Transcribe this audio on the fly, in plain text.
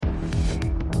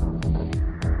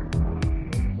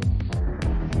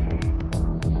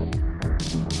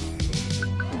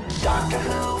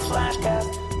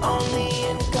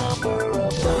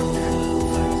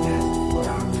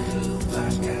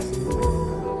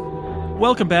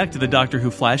Welcome back to the Doctor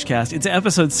Who Flashcast. It's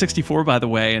episode 64, by the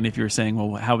way, and if you're saying,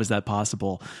 well, how is that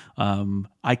possible?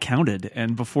 I counted,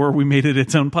 and before we made it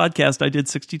its own podcast, I did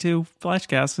 62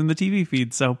 Flashcasts in the TV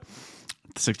feed, so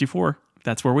 64.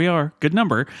 That's where we are. Good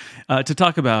number. To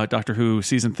talk about Doctor Who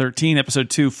Season 13,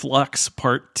 Episode 2, Flux,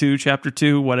 Part 2, Chapter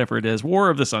 2, whatever it is, War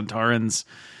of the Sontarans.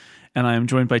 And I am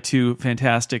joined by two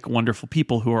fantastic, wonderful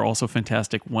people who are also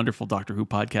fantastic, wonderful Doctor Who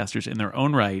podcasters in their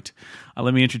own right.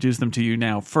 Let me introduce them to you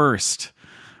now. First,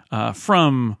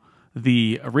 from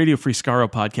the Radio Free Skaro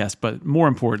podcast, but more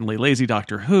importantly, Lazy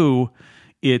Doctor Who,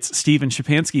 it's Stephen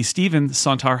Shapansky. Stephen,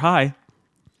 Sontar, hi.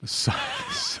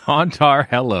 Sontar,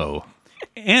 hello.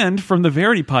 And from the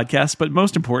Verity podcast, but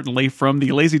most importantly, from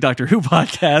the Lazy Doctor Who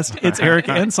podcast, it's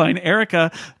Erica Ensign.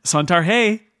 Erica, Sontar,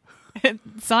 hey.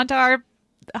 Sontar,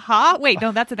 ha? Wait,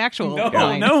 no, that's an actual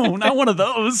line. No, not one of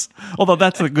those. Although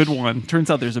that's a good one. Turns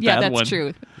out there's a bad one. Yeah, that's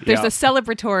true. There's the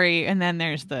celebratory, and then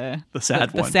there's the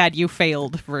sad one. The sad you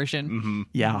failed version. Mm-hmm.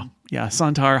 Yeah.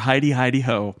 Sontar, Heidi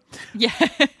ho. Yeah.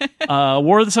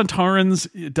 War of the Sontarans,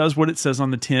 it does what it says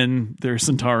on the tin. There's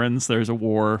Sontarans, there's a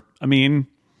war. I mean,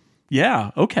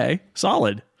 yeah, okay,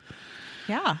 solid.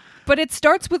 Yeah. But it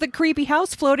starts with a creepy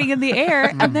house floating in the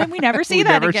air, and then we never see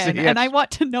that again. And I want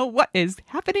to know what is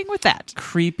happening with that.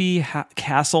 Creepy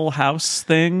castle house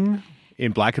thing.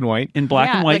 In black and white? In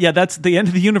black and white. Yeah, that's the end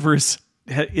of the universe.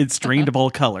 It's drained of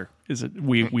all color, is it?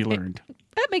 We learned.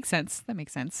 That makes sense.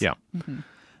 Yeah. Mm-hmm.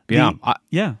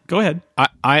 Yeah. Go ahead.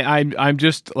 I'm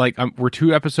just like, we're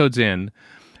 2 episodes in,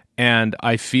 and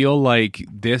I feel like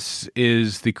this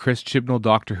is the Chris Chibnall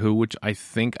Doctor Who, which I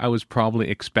think I was probably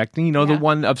expecting. You know, the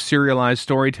one of serialized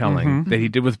storytelling that he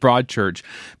did with Broadchurch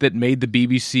that made the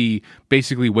BBC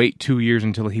basically wait 2 years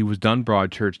until he was done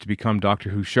Broadchurch to become Doctor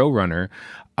Who showrunner.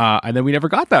 And then we never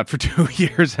got that for 2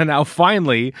 years. And now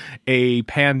finally a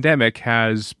pandemic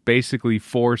has basically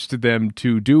forced them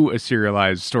to do a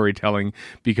serialized storytelling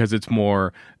because it's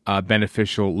more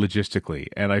beneficial logistically.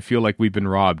 And I feel like we've been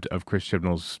robbed of Chris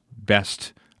Chibnall's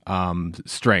best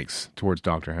strengths towards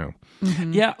Doctor Who.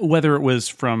 Mm-hmm. Yeah, whether it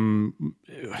was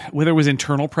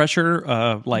internal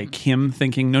pressure, like him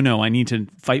thinking, no, I need to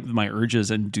fight with my urges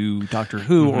and do Doctor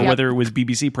Who, or whether it was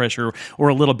BBC pressure, or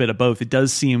a little bit of both. It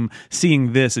does seem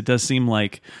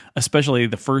like, especially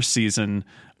the first season,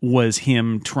 was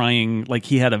him trying, like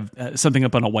he had something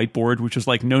up on a whiteboard, which was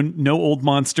like no old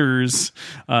monsters,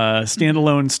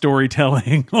 standalone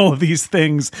storytelling, all of these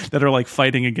things that are like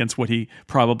fighting against what he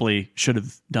probably should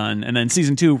have done. And then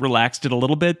season 2 relaxed it a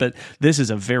little bit, but this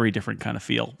is a very different kind of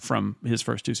feel from his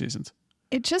first 2 seasons.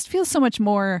 It just feels so much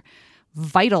more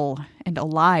vital and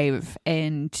alive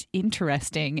and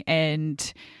interesting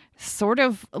and sort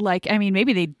of like, I mean,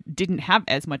 maybe they didn't have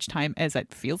as much time as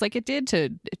it feels like it did to,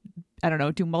 I don't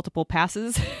know, do multiple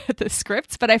passes at the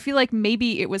scripts, but I feel like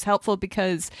maybe it was helpful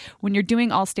because when you're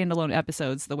doing all standalone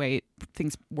episodes the way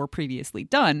things were previously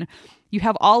done, you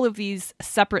have all of these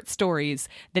separate stories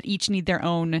that each need their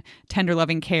own tender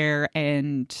loving care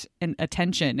and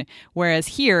attention. Whereas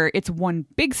here, it's one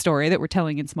big story that we're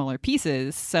telling in smaller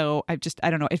pieces. So I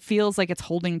don't know, it feels like it's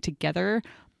holding together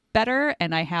better,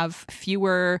 and I have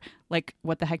fewer, like,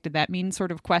 what the heck did that mean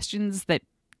sort of questions that,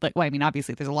 like, well, I mean,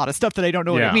 obviously there's a lot of stuff that I don't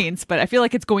know what it means, but I feel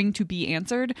like it's going to be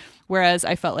answered. Whereas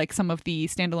I felt like some of the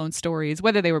standalone stories,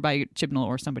 whether they were by Chibnall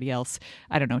or somebody else,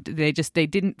 I don't know, they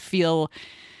didn't feel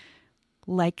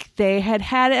like they had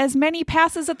as many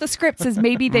passes at the scripts as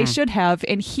maybe they should have.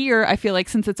 And here, I feel like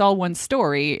since it's all one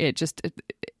story, it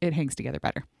hangs together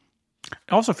better.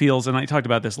 It also feels, and I talked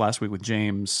about this last week with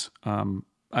James,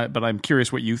 but I'm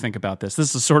curious what you think about this.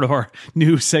 This is sort of our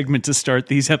new segment to start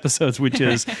these episodes, which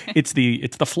is it's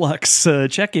the Flux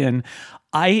check-in.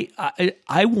 I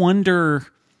wonder.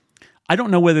 I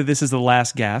don't know whether this is the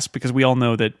last gasp, because we all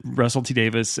know that Russell T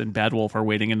Davies and Bad Wolf are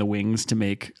waiting in the wings to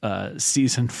make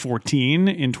season 14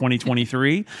 in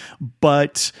 2023.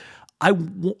 But I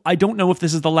don't know if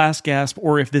this is the last gasp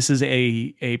or if this is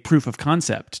a proof of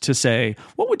concept to say,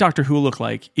 what would Doctor Who look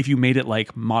like if you made it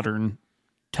like modern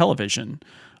television?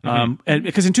 And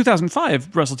because in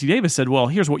 2005, Russell T Davies said, well,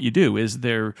 here's what you do is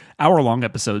they're hour-long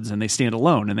episodes and they stand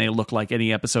alone and they look like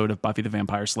any episode of Buffy the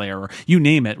Vampire Slayer, or you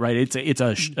name it, right? It's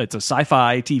a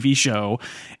sci-fi TV show.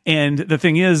 And the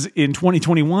thing is, in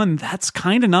 2021, that's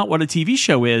kind of not what a TV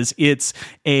show is. It's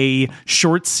a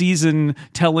short season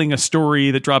telling a story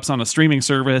that drops on a streaming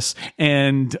service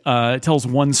and tells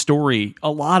one story. A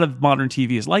lot of modern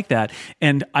TV is like that.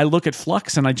 And I look at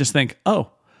Flux and I just think, oh,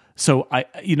 so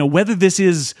whether this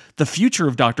is the future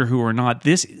of Doctor Who or not,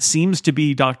 this seems to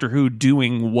be Doctor Who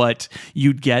doing what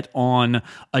you'd get on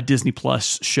a Disney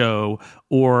Plus show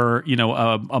or,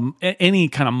 any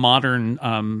kind of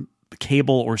modern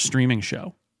cable or streaming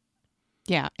show.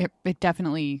 Yeah, it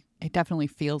definitely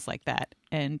feels like that.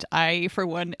 And I, for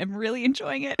one, am really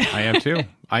enjoying it. I am too.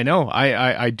 I know.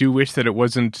 I do wish that it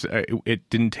wasn't, it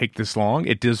didn't take this long.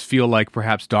 It does feel like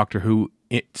perhaps Doctor Who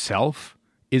itself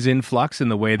is in flux in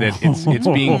the way that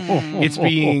it's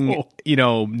being,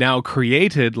 now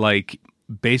created like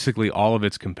basically all of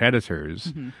its competitors.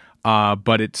 Mm-hmm.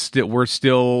 But we're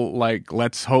still like,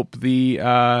 let's hope the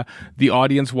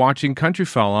audience watching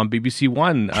Countryfell on BBC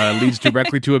One leads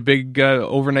directly to a big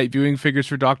overnight viewing figures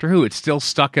for Doctor Who. It's still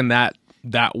stuck in that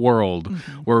world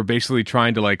where we're basically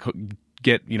trying to like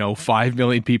get 5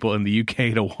 million people in the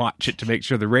UK to watch it to make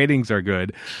sure the ratings are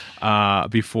good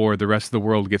before the rest of the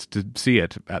world gets to see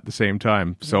it at the same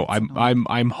time. So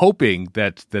I'm hoping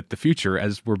that the future,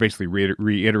 as we're basically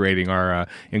reiterating our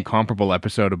incomparable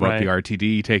episode about the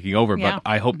RTD taking over, but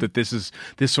I hope that this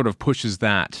sort of pushes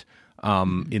that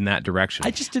in that direction. I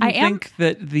just didn't think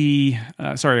that the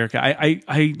sorry, Erica.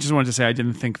 I just wanted to say I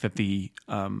didn't think that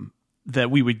that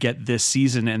we would get this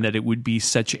season and that it would be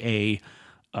such a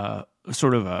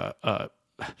sort of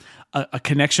a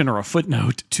connection or a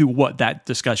footnote to what that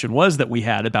discussion was that we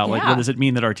had about like, what does it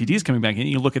mean that RTD is coming back? And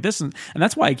you look at this and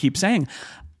that's why I keep saying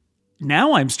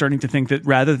now I'm starting to think that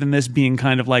rather than this being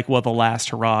kind of like, the last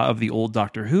hurrah of the old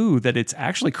Doctor Who, that it's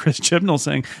actually Chris Chibnall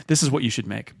saying, this is what you should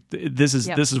make. This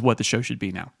is what the show should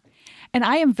be now. And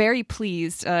I am very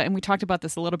pleased, and we talked about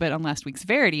this a little bit on last week's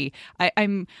Verity.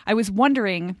 I was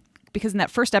wondering, because in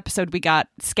that first episode we got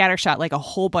scattershot like a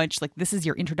whole bunch, like this is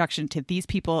your introduction to these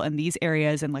people and these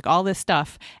areas and like all this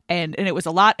stuff, and it was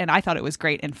a lot, and I thought it was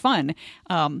great and fun,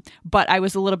 but I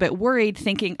was a little bit worried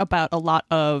thinking about a lot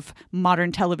of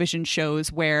modern television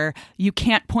shows where you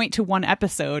can't point to one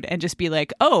episode and just be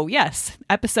like, oh yes,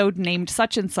 episode named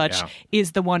such and such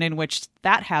is the one in which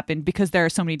that happened, because there are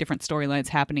so many different storylines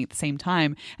happening at the same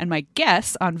time. And my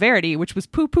guess on Verity, which was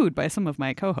poo-pooed by some of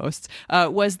my co-hosts,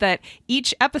 was that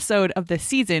each episode of this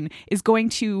season is going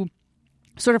to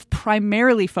sort of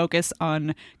primarily focus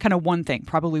on kind of one thing,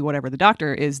 probably whatever the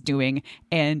Doctor is doing,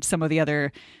 and some of the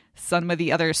other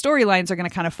storylines are going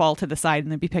to kind of fall to the side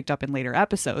and then be picked up in later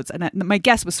episodes. And my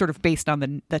guess was sort of based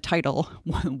on the title,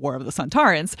 War of the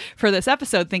Sontarans, for this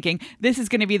episode, thinking this is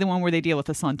going to be the one where they deal with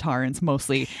the Sontarans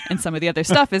mostly, and some of the other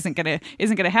stuff isn't going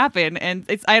to happen. And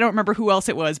I don't remember who else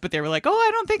it was, but they were like, oh,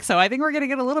 I don't think so. I think we're going to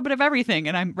get a little bit of everything.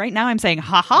 And right now I'm saying,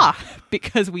 ha,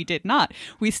 because we did not.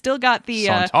 We still got the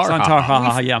Sontar,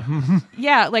 ha, yeah.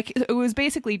 Yeah, like it was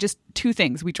basically just two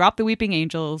things. We dropped the Weeping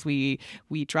Angels. We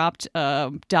dropped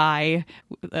Diane.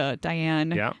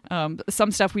 Yeah.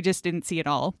 Some stuff we just didn't see at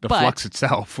all. The flux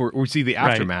itself. We see the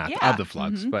aftermath of the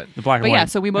flux. But the black and white. Yeah,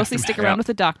 so we mostly stick around with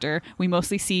the Doctor. We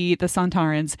mostly see the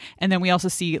Sontarans. And then we also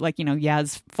see, like,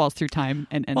 Yaz falls through time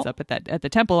and ends up at the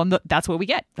temple. And that's what we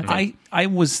get. I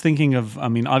was thinking of,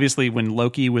 obviously when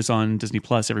Loki was on Disney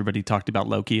Plus, everybody talked about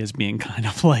Loki as being kind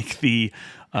of like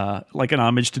like an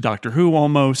homage to Doctor Who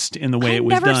almost in the way it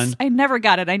was done. I never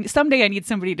got it. Someday I need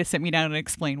somebody to sit me down and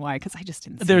explain why, because I just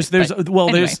didn't see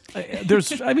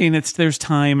there's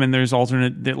time and there's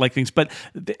alternate like things. But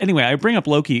anyway, I bring up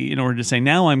Loki in order to say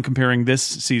now I'm comparing this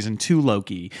season to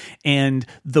Loki, and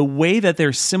the way that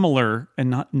they're similar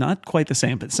and not quite the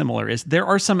same, but similar is there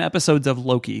are some episodes of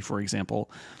Loki, for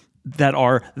example, that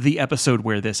are the episode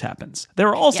where this happens. There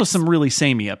are also some really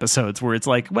samey episodes where it's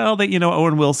like, well, they,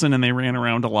 Owen Wilson and they ran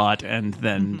around a lot and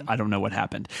then I don't know what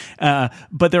happened.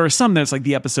 But there are some that's like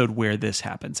the episode where this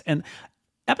happens. And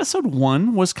episode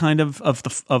 1 was kind of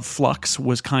Flux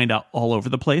was kind of all over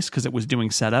the place because it was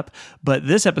doing setup. But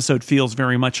this episode feels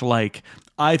very much like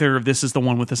either this is the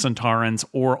one with the Sontarans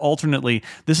or alternately,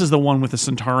 this is the one with the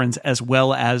Sontarans as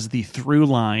well as the through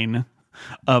line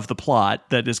of the plot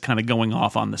that is kind of going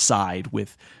off on the side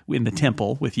in the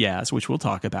temple with Yaz, which we'll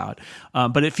talk about.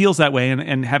 But it feels that way.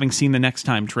 And having seen the Next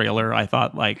Time trailer, I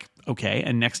thought like, okay,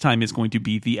 and Next Time is going to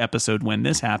be the episode when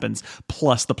this happens,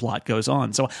 plus the plot goes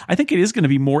on. So I think it is going to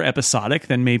be more episodic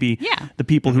than maybe the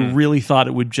people who really thought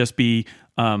it would just be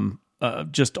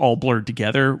just all blurred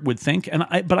together would think.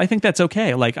 But I think that's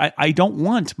okay. Like I don't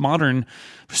want modern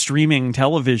streaming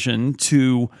television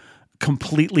to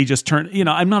completely just turn,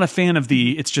 I'm not a fan of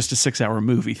it's just a 6-hour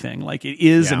movie thing. Like it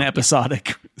is an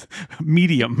episodic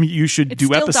medium. You should do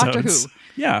still episodes. Doctor Who.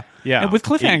 Yeah. And with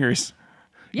cliffhangers.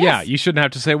 Yes. Yeah, you shouldn't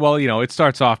have to say, well, it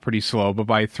starts off pretty slow, but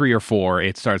by 3 or 4,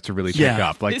 it starts to really pick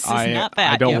up. Like this is not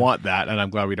that. I don't want that, and I'm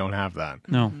glad we don't have that.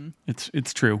 No,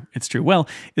 it's true. It's true. Well,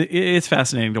 it's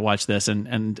fascinating to watch this,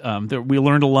 and we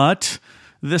learned a lot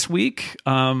this week.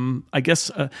 I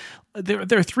guess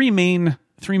there are 3 main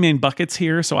three main buckets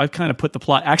here. So I've kind of put the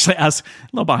plot actually as a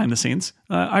little behind the scenes.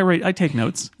 I take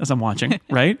notes as I'm watching,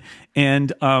 right?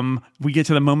 And we get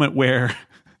to the moment where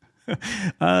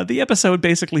the episode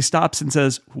basically stops and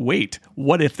says, wait,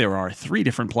 what if there are three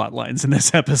different plot lines in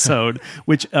this episode?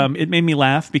 Which it made me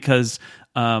laugh because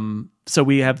so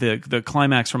we have the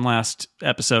climax from last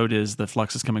episode is the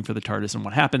Flux is coming for the TARDIS and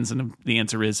what happens, and the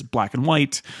answer is black and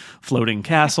white, floating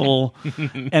castle.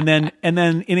 and then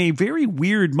in a very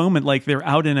weird moment, like they're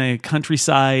out in a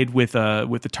countryside with the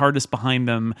TARDIS behind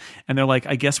them, and they're like,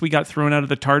 I guess we got thrown out of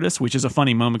the TARDIS, which is a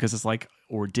funny moment because it's like,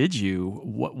 or did you?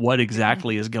 What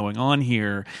exactly is going on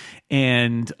here?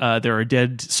 And there are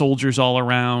dead soldiers all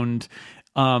around,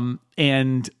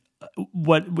 and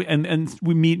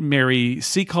we meet Mary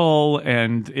Seacole,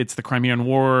 and it's the Crimean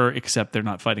War, except they're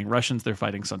not fighting Russians, they're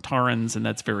fighting Sontarans, and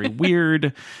that's very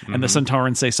weird. And the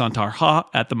Sontarans say Sontar ha.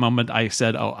 At the moment I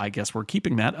said, oh, I guess we're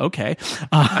keeping that. Okay.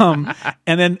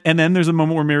 And then there's a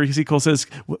moment where Mary Seacole says,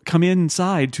 come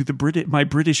inside to my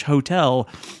British hotel.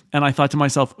 And I thought to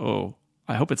myself, oh,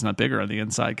 I hope it's not bigger on the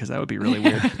inside because that would be really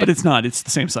weird. But it's not. It's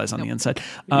the same size on the inside.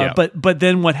 But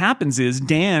then what happens is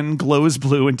Dan glows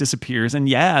blue and disappears, and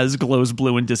Yaz glows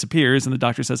blue and disappears, and the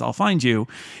doctor says, I'll find you.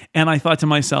 And I thought to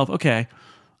myself, okay,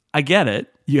 I get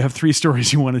it. You have three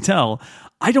stories you want to tell.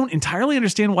 I don't entirely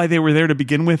understand why they were there to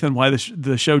begin with and why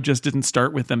the show just didn't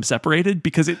start with them separated,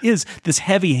 because it is this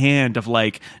heavy hand of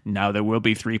like, now there will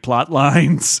be three plot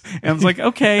lines. And I was like,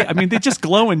 okay, I mean, they just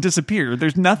glow and disappear.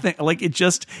 There's nothing like it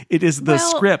is the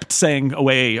script saying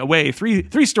away,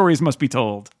 three stories must be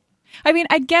told. I mean,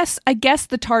 I guess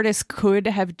the TARDIS could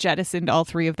have jettisoned all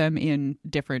three of them in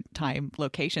different time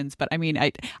locations, but I mean,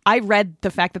 I read the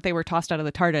fact that they were tossed out of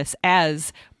the TARDIS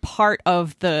as part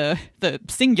of the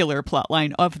singular plot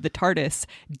line of the TARDIS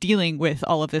dealing with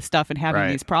all of this stuff and having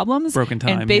these problems. Broken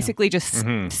time. And basically just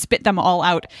spit them all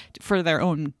out for their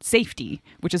own safety,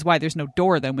 which is why there's no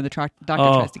door then when the doctor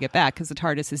tries to get back, because the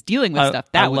TARDIS is dealing with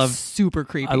stuff. That was super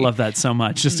creepy. I love that so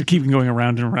much. Just to keep going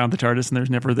around and around the TARDIS and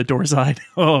there's never the door side.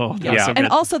 Oh, yeah. So and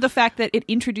also the fact that it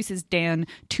introduces Dan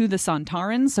to the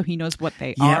Sontarans so he knows what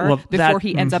they are before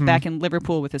he ends up back in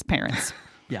Liverpool with his parents.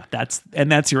 Yeah,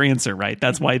 that's your answer, right?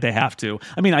 That's why they have to.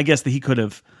 I mean, I guess that he could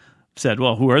have said,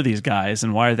 well, who are these guys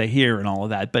and why are they here and all of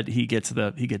that, but he gets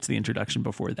the introduction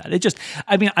before that. It just,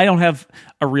 I mean, I don't have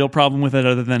a real problem with it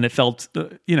other than it felt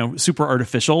super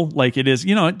artificial, like it is.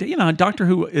 Doctor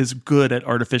Who is good at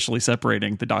artificially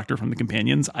separating the Doctor from the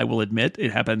companions. I will admit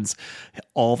it happens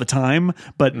all the time,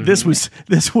 but this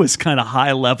was kind of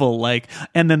high level, like,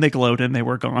 and then they glowed and they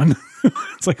were gone.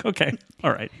 It's like, okay,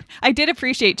 all right. I did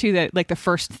appreciate too that like the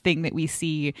first thing that we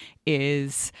see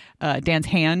is Dan's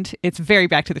hand. It's very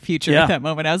Back to the Future at that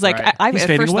moment. I was like, I at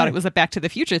first thought it was a Back to the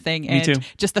Future thing, and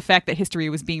just the fact that history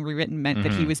was being rewritten meant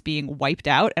that he was being wiped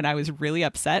out, and I was really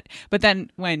upset. But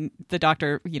then when the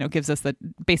Doctor, gives us the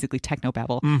basically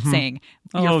technobabble saying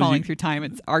you're falling through time,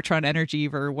 it's Artron energy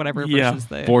or whatever versus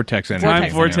the vortex energy.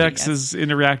 Time vortex is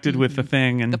interacted with the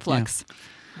thing and the flux.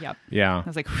 Yep. Yeah. I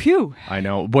was like, phew. I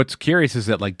know. What's curious is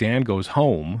that like Dan goes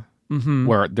home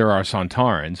where there are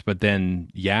Sontarans, but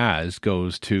then Yaz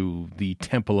goes to the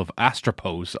Temple of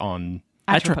Atropos on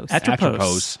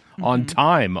Atropos. On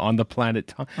time, on the planet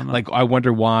time. Like, I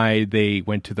wonder why they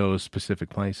went to those specific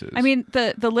places. I mean,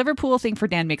 the Liverpool thing for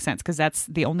Dan makes sense because that's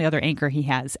the only other anchor he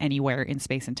has anywhere in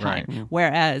space and time. Right.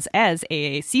 Whereas, as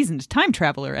a seasoned time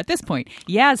traveler at this point,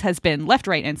 Yaz has been left,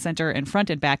 right, and center and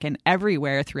front and back and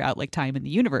everywhere throughout like time in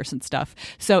the universe and stuff.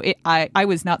 So I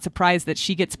was not surprised that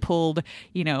she gets pulled,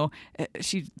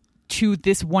 to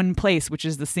this one place, which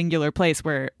is the singular place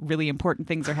where really important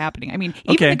things are happening. I mean,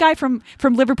 even the guy from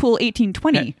Liverpool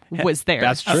 1820 was there.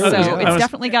 That's true. So it's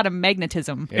definitely got a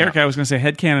magnetism. Yeah. Erica, I was going to say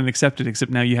headcanon accepted, except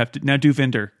now you have to do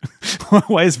Vinder.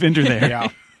 Why is Vinder there? Yeah.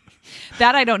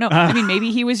 That I don't know. I mean,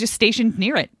 maybe he was just stationed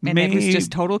near it, and it was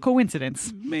just total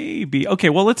coincidence. Maybe. Okay,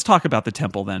 well, let's talk about the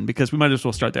temple then, because we might as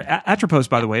well start there. Atropos,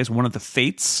 by the way, is one of the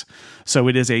fates, so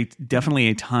it is definitely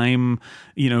a time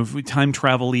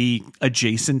travel-y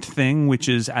adjacent thing, which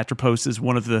is Atropos is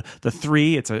one of the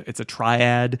three. It's a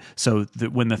triad, so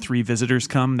that when the three visitors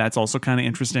come, that's also kind of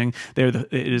interesting. So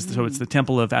it's the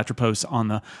temple of Atropos on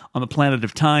the planet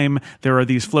of time. There are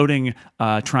these floating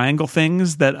triangle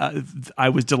things that I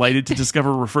was delighted to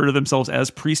discover refer to themselves as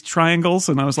priest triangles,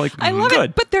 and I was like, I love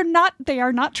it, but they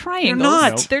are not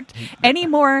triangles. They're any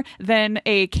more than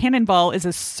a cannonball is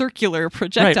a circular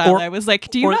projectile. Right. I was like,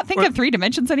 do you not think of three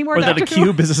dimensions anymore? Or that a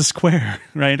cube is a square,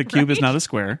 right? A cube is not a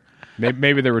square.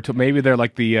 Maybe maybe they're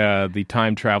like the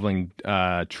time traveling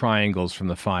triangles from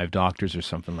the Five Doctors or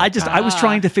something like that. I was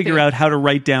trying to figure out how to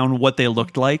write down what they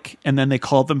looked like, and then they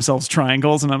called themselves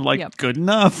triangles, and I'm like, good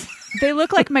enough. They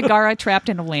look like Megara trapped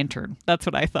in a lantern. That's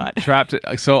what I thought. Trapped.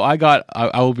 So I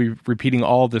will be repeating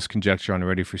all this conjecture on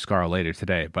Ready for Scar later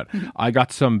today, but I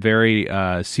got some very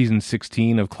season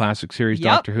 16 of classic series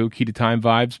Doctor Who Key to Time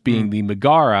vibes, being the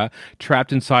Megara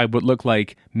trapped inside what looked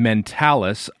like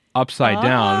Mentalis upside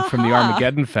down from the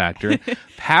Armageddon Factor.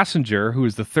 Passenger, who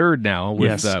is the third now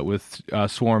with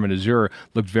Swarm and Azure,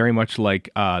 looked very much like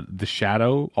the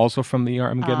Shadow, also from the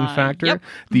Armageddon Factor. Yep.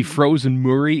 The frozen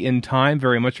Muri in time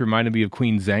very much reminded me of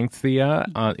Queen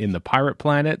Xanthia in the Pirate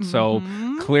Planet. So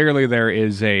clearly there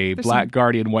is a Black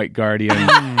Guardian, White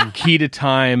Guardian, Key to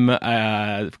Time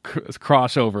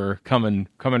crossover coming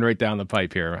right down the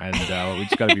pipe here, and we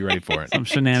just got to be ready for it. Some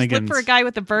shenanigans. Look for a guy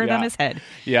with a bird on his head.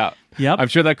 Yeah. Yep. I'm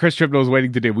sure that Chris Chibnall was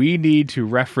waiting to do. We need to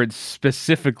reference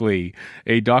specifically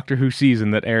a Doctor Who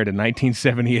season that aired in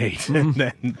 1978,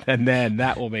 and then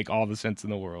that will make all the sense in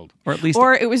the world. Or at least,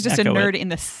 it was just a echo nerd it. in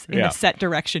the set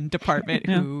direction department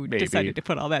who Maybe. decided to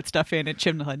put all that stuff in, and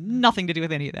Chibnall had nothing to do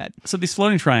with any of that. So these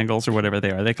floating triangles, or whatever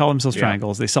they are, they call themselves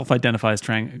triangles. They self-identify as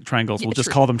triangles. We'll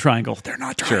just call them triangles. They're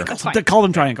not triangles. Call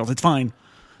them triangles. It's fine.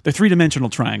 They're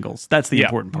three-dimensional triangles. That's the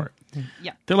important part.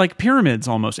 Yeah. They're like pyramids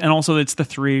almost. And also it's the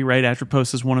three, right?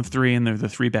 Atropos is one of three, and they're the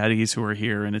three baddies who are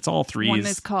here, and it's all threes. One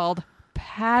is called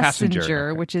Passenger,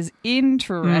 Okay. which is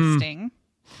interesting.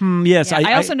 Yes.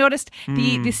 I also noticed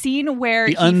the scene where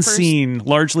the unseen,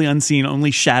 largely unseen, only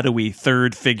shadowy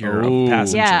third figure of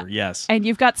Passenger. Yeah. Yes. And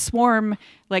you've got Swarm,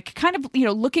 like, kind of,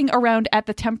 looking around at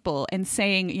the temple and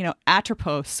saying,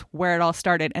 Atropos, where it all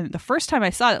started. And the first time I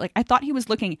saw it, like, I thought he was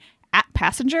looking at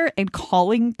Passenger and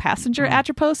calling Passenger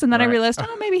Atropos, and then I realized,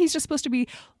 maybe he's just supposed to be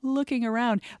looking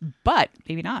around, but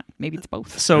maybe not. Maybe it's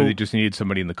both. So they just needed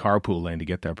somebody in the carpool lane to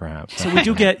get there, perhaps. So we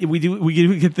do get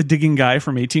the digging guy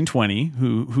from 1820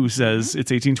 who says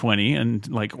it's 1820 and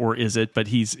like, or is it? But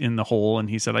he's in the hole, and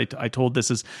he said, I told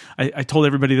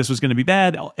everybody this was going to be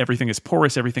bad. Everything is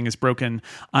porous. Everything is broken.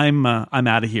 I'm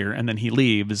out of here. And then he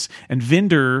leaves, and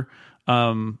Vinder.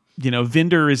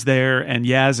 Vinder is there and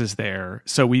Yaz is there,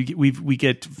 so we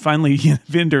get finally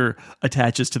Vinder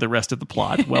attaches to the rest of the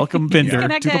plot. Welcome Vinder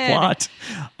to the plot.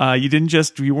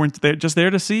 You weren't there just there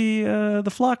to see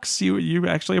the flux. You're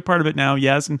actually a part of it now.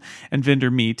 Yaz and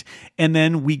Vinder meet, and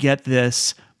then we get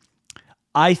this.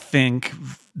 I think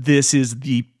this is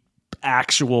the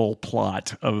actual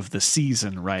plot of the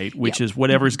season, right? Which is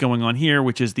whatever's going on here,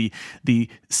 which is the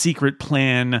secret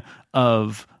plan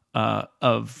of the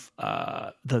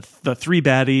three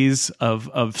baddies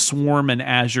of Swarm and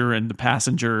Azure and the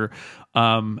Passenger,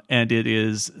 and it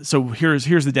is so. Here's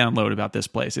the download about this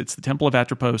place. It's the Temple of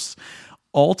Atropos.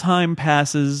 All time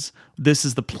passes. This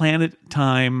is the planet of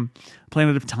time.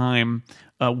 Temple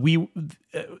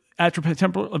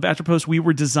of Atropos. We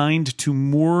were designed to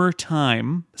moor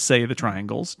time. Say the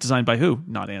triangles. Designed by who?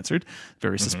 Not answered.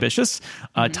 Very suspicious.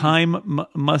 Time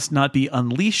must not be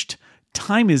unleashed.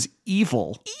 Time is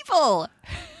evil.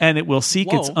 And it will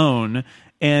seek its own.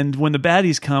 And when the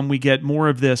baddies come, we get more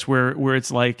of this where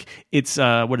it's like, it's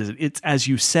what is it? It's as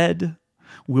you said,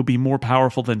 we'll be more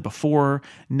powerful than before.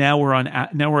 Now we're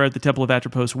at the Temple of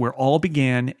Atropos, where all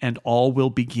began and all will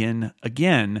begin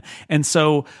again. And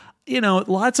so,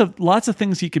 lots of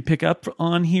things you could pick up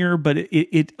on here, but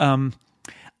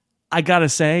I gotta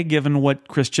say, given what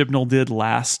Chris Chibnall did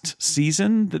last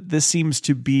season, that this seems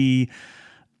to be,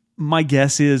 my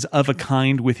guess is, of a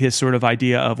kind with his sort of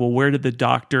idea of, well, where did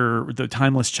the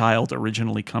timeless child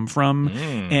originally come from?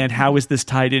 And how is this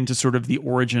tied into sort of the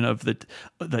origin of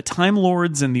the Time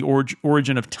Lords and the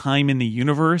origin of time in the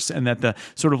universe, and that the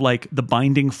sort of like the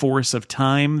binding force of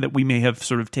time that we may have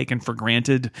sort of taken for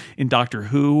granted in Doctor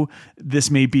Who,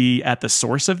 this may be at the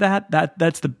source of that.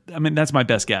 That's my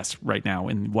best guess right now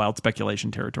in wild speculation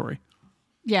territory.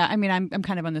 Yeah, I mean, I'm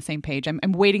kind of on the same page.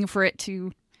 I'm waiting for it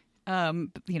to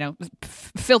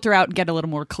filter out and get a little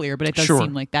more clear, but it does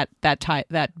seem like that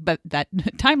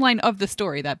timeline of the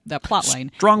story, that plot line,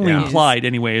 strongly implied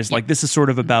anyway, is like, this is sort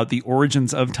of about the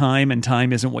origins of time, and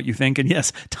time isn't what you think, and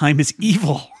yes, time is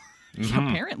evil.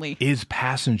 Apparently. Is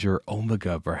Passenger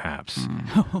Omega, perhaps?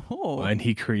 And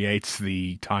he creates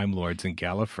the Time Lords in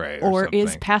Gallifrey, or something.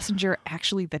 Is Passenger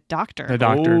actually the Doctor? The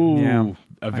Doctor, yeah.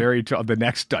 The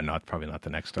next, probably not the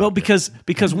next Doctor. Well, because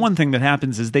one thing that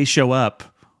happens is they show up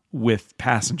with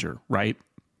Passenger, right?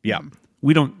 Yeah.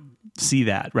 We don't see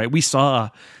that, right? We saw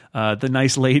the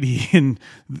nice lady in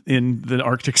the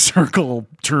Arctic Circle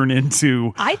turn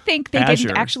into I think they Azure.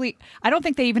 didn't actually. I don't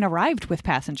think they even arrived with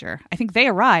Passenger. I think they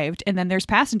arrived, and then there's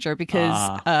Passenger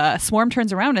because Swarm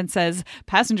turns around and says,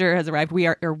 "Passenger has arrived. We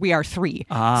are three."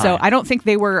 So I don't think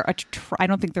they were. I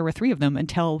don't think there were three of them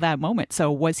until that moment. So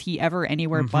was he ever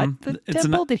anywhere but the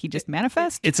temple? Did he just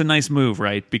manifest? It's a nice move,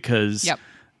 right? Because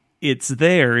it's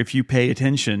there if you pay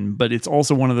attention, but it's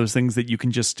also one of those things that you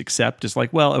can just accept. It's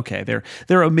like, well, okay,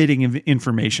 they're omitting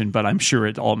information, but I'm sure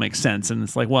it all makes sense. And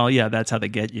it's like, well, yeah, that's how they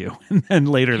get you. And then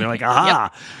later they're like,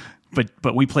 aha,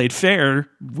 but we played fair.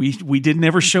 We didn't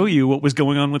ever show you what was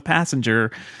going on with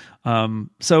Passenger.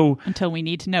 So until we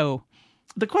need to know.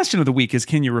 The question of the week is,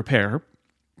 can you repair?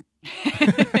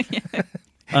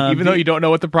 Even though you don't know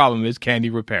what the problem is, can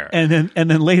you repair? And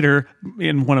then later,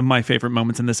 in one of my favorite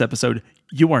moments in this episode,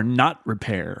 you are not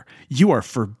repair. You are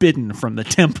forbidden from the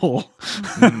temple.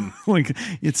 Like,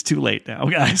 it's too late now,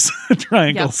 guys.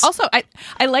 Triangles. Yeah. Also,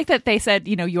 I like that they said,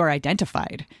 you are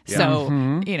identified. Yeah.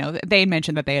 So, they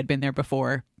mentioned that they had been there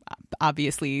before.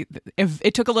 Obviously,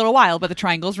 it took a little while, but the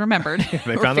triangles remembered.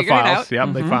 They found the files.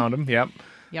 Yep, they found them. Yep.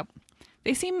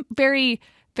 They seem very,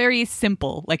 very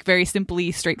simple, like very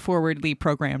simply, straightforwardly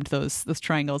programmed, those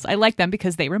triangles. I like them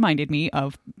because they reminded me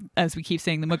of, as we keep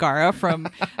saying, the Megara from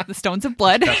the Stones of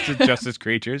Blood. Justice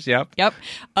creatures, yep.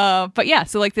 But yeah,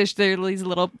 so like there are these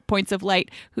little points of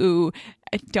light who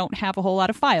don't have a whole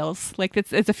lot of files. Like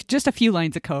it's just a few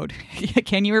lines of code.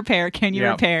 Can you repair? Can you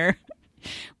repair?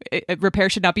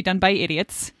 Repair should not be done by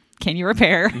idiots. Can you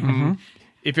repair? Mm-hmm.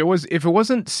 If it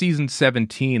wasn't season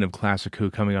 17 of Classic Who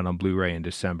coming out on Blu-ray in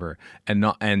December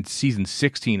and season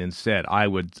 16 instead, I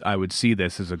would see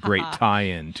this as a great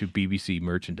tie-in to BBC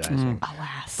merchandising.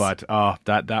 Alas. But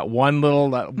that one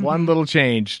little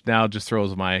change now just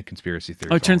throws my conspiracy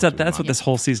theory. Oh, it turns out that's what this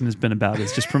whole season has been about,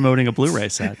 is just promoting a Blu-ray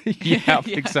set. Yeah,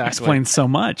 exactly. Explains so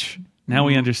much. Now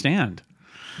we understand.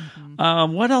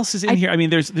 What else is in here? I mean,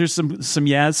 there's some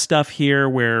Yaz stuff here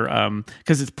where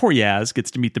because it's poor Yaz gets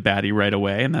to meet the baddie right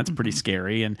away, and that's pretty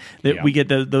scary. And we get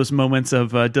those moments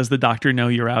of does the doctor know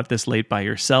you're out this late by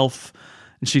yourself?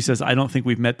 And she says, "I don't think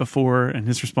we've met before." And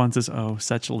his response is, "Oh,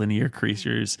 such linear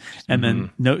creatures." And then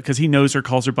because he knows her,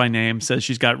 calls her by name, says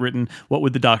she's got written, "What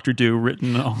would the doctor do?"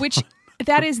 written. Which.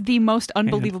 That is the most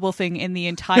unbelievable thing in the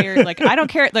entire, like, I don't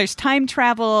care. There's time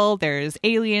travel. There's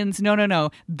aliens. No.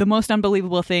 The most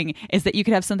unbelievable thing is that you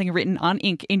could have something written on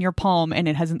ink in your palm and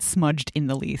it hasn't smudged in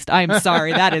the least. I'm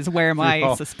sorry. That is where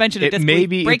my suspension of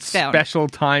disbelief breaks down. Special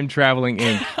time traveling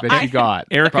ink that you got.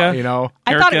 Erica,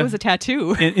 I thought it was a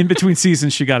tattoo. In between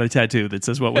seasons, she got a tattoo that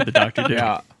says, "What would the doctor do?"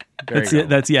 Yeah. That's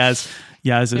Yaz.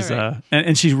 Yaz is,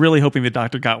 and she's really hoping the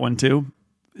doctor got one too.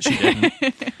 She didn't.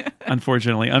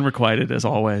 Unfortunately, unrequited as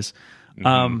always.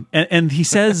 And he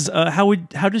says, how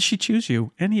does she choose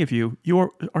you? Any of you?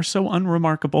 You are so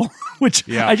unremarkable. Which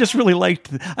I just really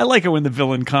liked. I like it when the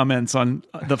villain comments on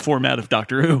the format of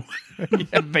Doctor Who.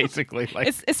 Yeah, basically.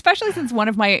 Especially since one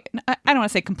of my, I don't want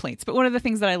to say complaints, but one of the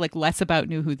things that I like less about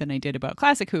New Who than I did about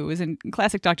Classic Who is in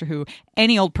Classic Doctor Who,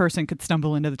 any old person could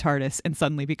stumble into the TARDIS and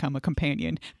suddenly become a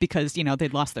companion because,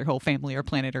 they'd lost their whole family or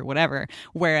planet or whatever.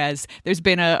 Whereas there's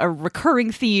been a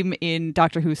recurring theme in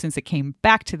Doctor Who since it came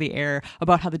back to the air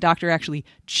about how the Doctor actually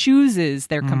chooses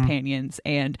their companions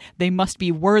and they must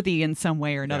be worthy in some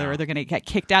way or another or they're going to get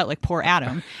kicked out like poor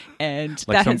Adam. And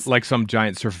like some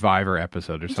giant Survivor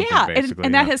episode or something. Yeah,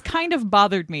 and that has kind of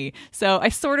bothered me. So I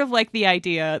sort of like the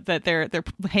idea that they're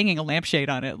hanging a lampshade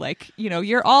on it. Like,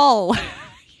 you're all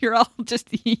just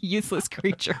useless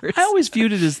creatures. I always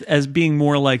viewed it as being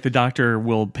more like the doctor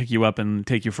will pick you up and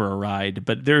take you for a ride.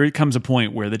 But there comes a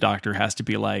point where the doctor has to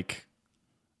be like,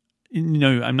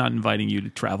 I'm not inviting you to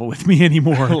travel with me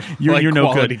anymore. You're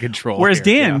no good. Control. Whereas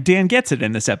Dan gets it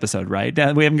in this episode, right?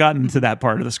 We haven't gotten to that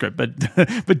part of the script,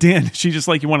 but Dan, she just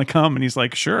like, "You want to come?" And he's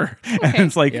like, "Sure." Okay. And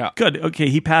it's like, good. Okay,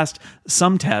 he passed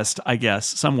some test, I guess,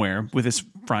 somewhere with his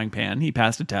frying pan. He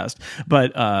passed a test,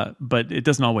 but it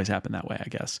doesn't always happen that way, I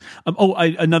guess.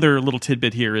 Another little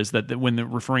tidbit here is that when they're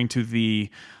referring to the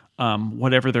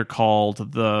whatever they're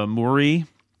called, the Muri,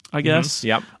 I guess.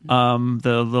 Yep.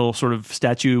 The little sort of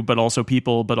statue, but also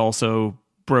people, but also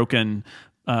broken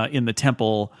in the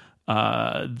temple.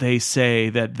 They say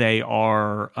that they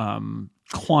are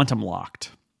quantum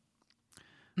locked,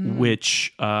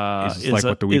 which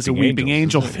is a weeping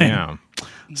angel thing. Yeah.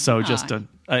 So just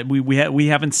we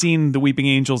haven't seen the weeping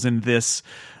angels in this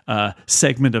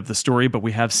segment of the story, but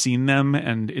we have seen them,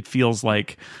 and it feels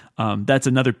like that's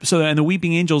another. So, and the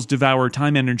Weeping Angels devour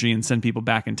time energy and send people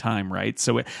back in time, right?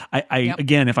 So,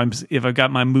 again, if I've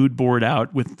got my mood board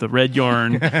out with the red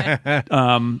yarn,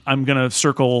 I'm gonna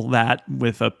circle that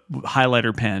with a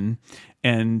highlighter pen.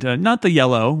 And not the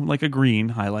yellow, like a green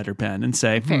highlighter pen, and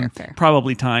say, fair.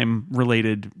 probably time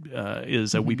related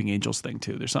is a Weeping Angels thing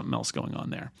too. There's something else going on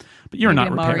there. But you're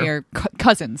Maybe not repair. Mari are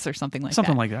cousins or something like that.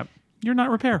 Something like that. You're not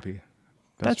repair.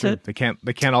 That's true. it.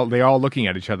 They're all looking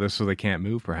at each other, so they can't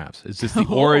move. Perhaps is this the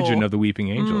origin of the Weeping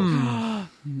Angels?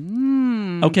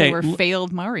 Okay, They were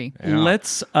failed Mari. Yeah.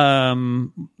 let's.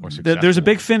 There's a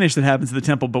big finish that happens at the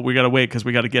temple, but we got to wait because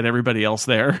we got to get everybody else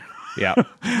there. Yeah.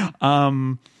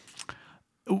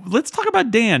 Let's talk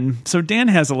about Dan. So Dan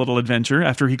has a little adventure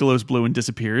after he glows blue and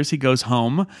disappears. He goes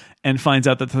home and finds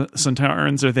out that the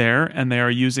Sontarans are there, and they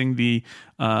are using the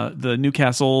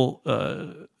Newcastle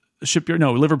shipyard.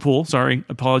 No, Liverpool. Sorry,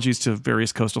 apologies to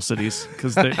various coastal cities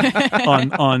because they're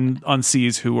on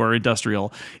seas who are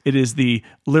industrial. It is the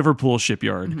Liverpool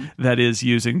shipyard that is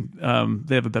using.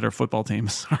 They have a better football team.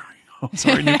 Sorry. Oh,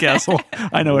 sorry, Newcastle.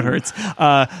 I know it hurts.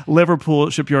 Liverpool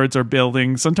shipyards are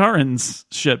building Sontarans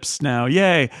ships now.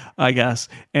 Yay, I guess.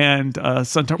 And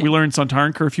we learned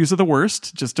Sontaran curfews are the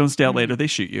worst. Just don't stay out later. They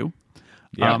shoot you.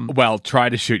 Yeah. Well, try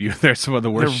to shoot you. They're some of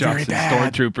the worst shots in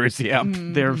stormtroopers. Yeah.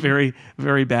 They're very,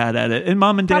 very bad at it. And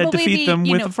mom and dad defeat them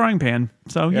with a frying pan.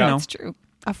 So, you know. That's true.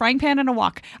 A frying pan and a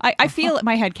wok. I feel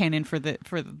my headcanon for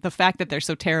the fact that they're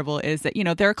so terrible is that,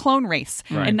 they're a clone race.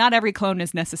 Right. And not every clone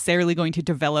is necessarily going to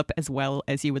develop as well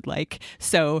as you would like.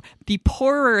 So the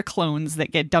poorer clones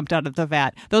that get dumped out of the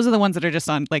vat, those are the ones that are just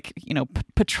on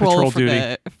patrol for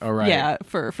duty.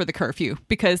 For the curfew.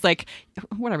 Because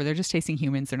whatever, they're just chasing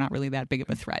humans. They're not really that big of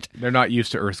a threat. They're not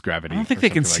used to Earth's gravity. I don't think they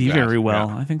can see very well.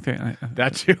 Yeah. I think they...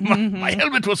 That's my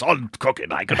helmet was on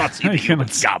cooking. I could not see the human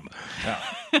scum.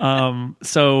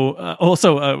 Also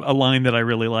a line that I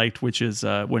really liked, which is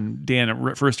when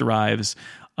Dan first arrives,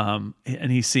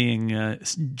 and he's seeing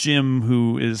Jim,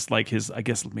 who is like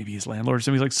maybe his landlord.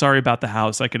 So he's like, "Sorry about the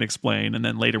house. I can explain." And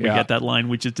then later we get that line,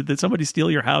 which is, "Did somebody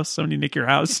steal your house? Somebody nick your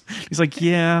house?" He's like,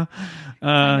 "Yeah."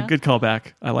 Good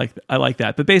callback. I like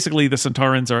that. But basically, the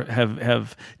Sontarans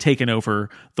have taken over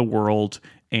the world,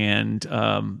 and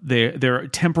their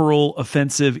temporal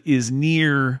offensive is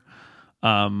near.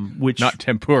 Which not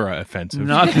tempura offensive,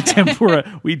 not the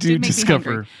tempura we do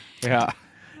discover. Yeah,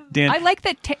 Dan. I like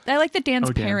that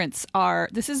Dan's parents are.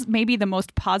 This is maybe the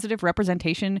most positive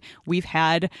representation we've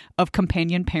had of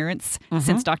companion parents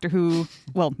since Doctor Who.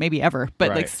 Well, maybe ever,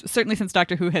 but certainly since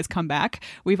Doctor Who has come back.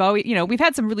 We've always, we've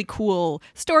had some really cool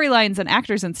storylines and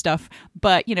actors and stuff.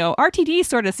 But RTD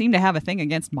sort of seemed to have a thing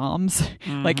against moms.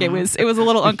 Like it was a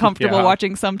little uncomfortable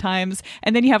watching sometimes.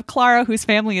 And then you have Clara, whose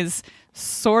family is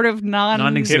sort of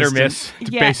hit or miss,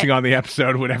 basing on the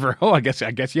episode, whatever. Oh, I guess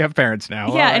you have parents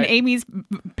now. Yeah, and Amy's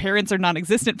parents are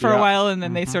non-existent for a while, and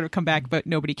then they sort of come back, but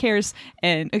nobody cares,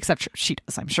 and except she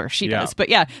does. I'm sure she does. But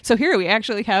so here we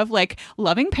actually have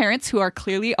loving parents who are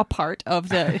clearly a part of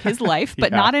his life,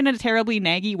 but not in a terribly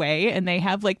naggy way, and they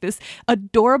have this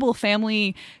adorable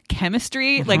family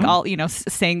chemistry, all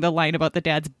saying the line about the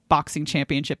dad's boxing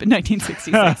championship in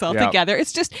 1966 all together.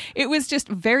 It was just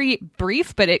very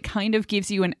brief, but it kind of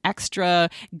gives you an extra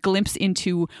glimpse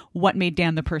into what made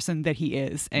Dan the person that he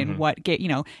is, and what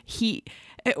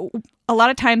a lot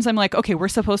of times I'm like, okay, we're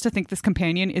supposed to think this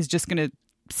companion is just going to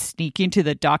sneak into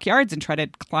the dockyards and try to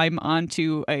climb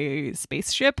onto a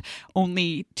spaceship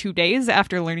only 2 days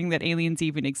after learning that aliens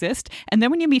even exist. And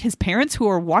then when you meet his parents who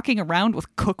are walking around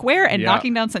with cookware and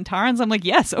knocking down Sontarans, I'm like,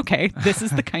 yes, okay, this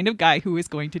is the kind of guy who is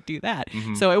going to do that.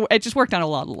 So it just worked on a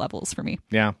lot of levels for me.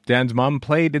 Yeah. Dan's mom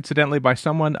played, incidentally, by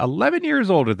someone 11 years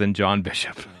older than John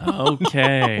Bishop.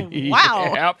 Okay.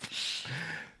 Wow. Yep.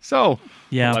 So,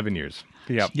 11 years.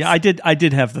 Yep. Yeah, I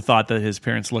did have the thought that his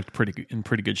parents looked in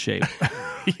pretty good shape.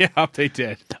 Yeah, they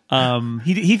did.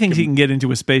 He thinks he can get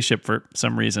into a spaceship for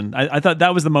some reason. I thought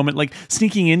that was the moment,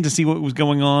 sneaking in to see what was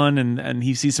going on, and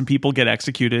he sees some people get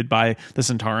executed by the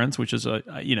Sontarans, which is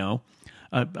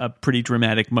a pretty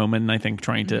dramatic moment, and I think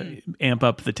trying to amp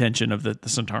up the tension of the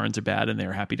Sontarans are bad and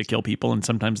they're happy to kill people, and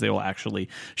sometimes they will actually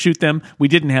shoot them. We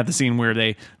didn't have the scene where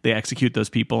they execute those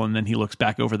people and then he looks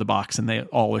back over the box and they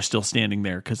all are still standing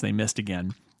there because they missed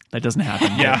again. That doesn't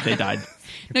happen. They died.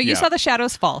 No, you saw the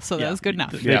shadows fall, so that was good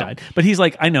enough. They died. But he's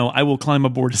like, I know, I will climb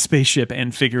aboard a spaceship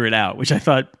and figure it out, which I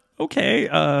thought, okay,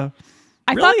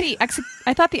 really?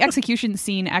 I thought the execution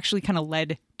scene actually kind of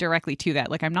led directly to that.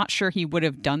 I'm not sure he would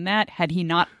have done that had he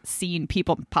not seen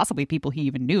people, possibly people he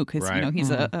even knew, because he's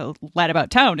a lad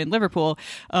about town in Liverpool.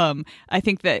 I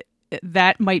think that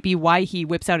that might be why he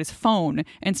whips out his phone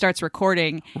and starts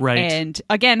recording. Right. And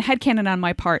again, headcanon on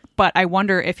my part, but I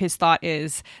wonder if his thought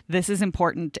is, this is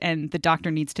important and the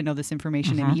doctor needs to know this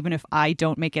information. And even if I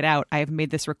don't make it out, I have made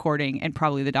this recording and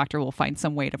probably the doctor will find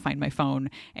some way to find my phone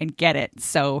and get it.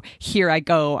 So here I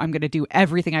go. I'm going to do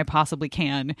everything I possibly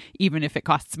can, even if it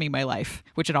costs me my life,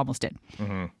 which it almost did.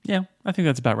 Yeah, I think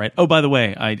that's about right. Oh, by the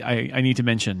way, I need to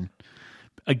mention,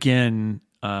 again,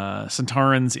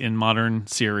 Sontarans in modern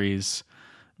series,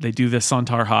 they do this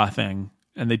Sontar Ha thing,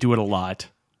 and they do it a lot,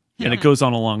 and it goes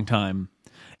on a long time.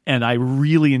 And I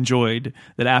really enjoyed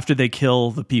that after they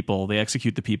kill the people, they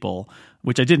execute the people,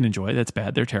 which I didn't enjoy. That's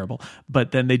bad. They're terrible.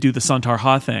 But then they do the Sontar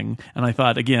Ha thing, and I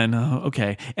thought, again,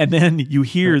 okay. And then you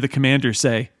hear the commander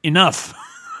say, enough.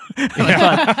 And I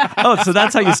thought, oh, so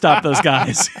that's how you stop those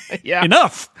guys.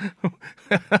 Enough.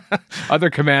 Other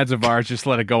commands of ours just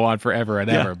let it go on forever and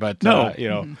ever. But, no,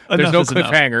 there's no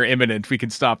cliffhanger imminent. We can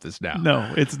stop this now.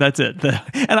 No, that's it.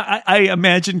 And I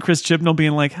imagine Chris Chibnall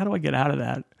being like, how do I get out of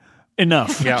that?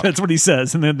 Enough. Yeah. That's what he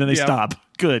says. And then they stop.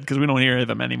 Good, because we don't hear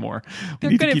them anymore.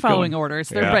 They're good at following orders.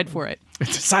 They're bred for it.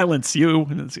 It's silence you.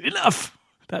 And it's enough.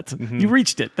 That's you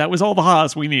reached it. That was all the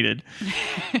ha's we needed.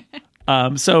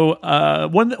 So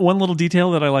one little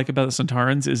detail that I like about the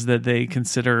Sontarans is that they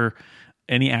consider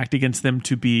any act against them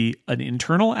to be an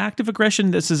internal act of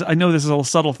aggression. I know this is a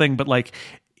subtle thing, but like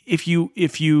if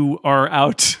you are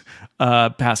out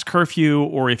past curfew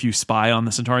or if you spy on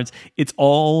the Sontarans, it's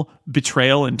all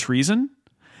betrayal and treason.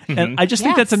 And I just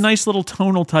think that's a nice little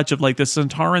tonal touch of like the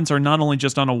Sontarans are not only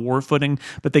just on a war footing,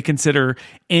 but they consider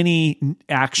any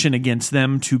action against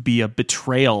them to be a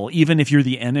betrayal. Even if you're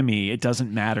the enemy, it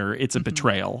doesn't matter. It's a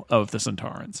betrayal of the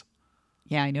Sontarans.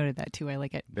 Yeah, I noted that too. I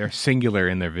like it. They're singular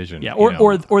in their vision. Yeah,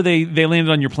 or they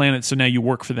landed on your planet, so now you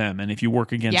work for them. And if you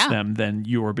work against them, then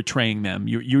you are betraying them.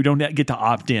 You don't get to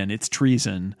opt in. It's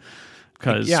treason.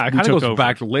 Yeah, it kind of goes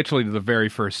back literally to the very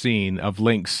first scene of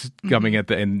Lynx coming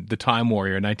in the Time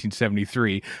Warrior in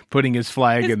 1973, putting his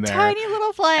flag in there. Tiny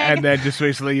little flag. And then just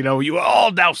basically, you are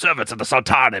all now servants of the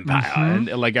Sontaran Empire. And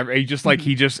like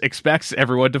he just expects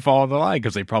everyone to follow the line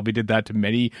because they probably did that to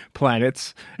many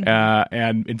planets.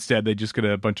 And instead they just get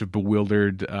a bunch of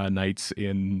bewildered knights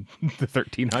in the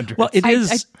 1300s. Well, it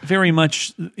is very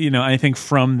much, I think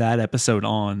from that episode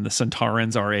on, the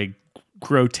Sontarans are a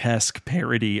grotesque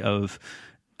parody of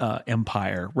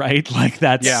empire, right? Like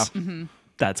that's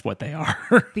what they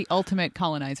are. The ultimate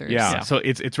colonizers. Yeah. So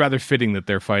it's rather fitting that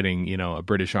they're fighting, a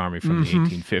British army from the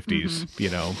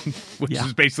 1850s, which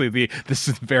is basically this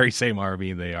is the very same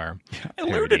army they are. I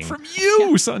learned it from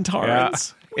you,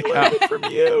 Sontarans. I learned it from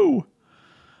you.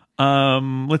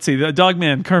 Let's see. The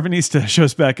Dogman Carvanista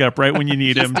shows back up right when you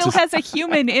need him. Still has a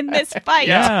human in this fight.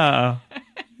 Yeah.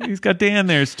 He's got Dan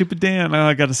there. Stupid Dan. Oh,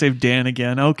 I got to save Dan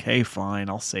again. Okay, fine.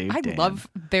 I'll save Dan. I love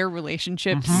their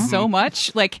relationship so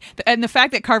much. And the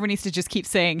fact that Carvanista just keeps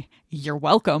saying, "You're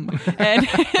welcome," and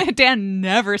Dan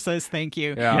never says thank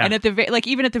you. Yeah. And at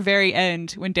even at the very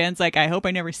end, when Dan's like, "I hope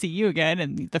I never see you again,"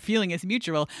 and the feeling is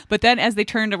mutual. But then as they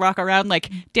turn to walk around,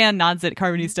 Dan nods at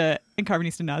Carvanista, and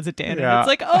Carvanista nods at Dan, and it's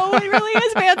like, oh, it really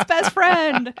is Dan's best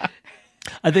friend.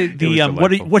 What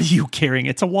are you carrying?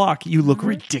 It's a walk. You look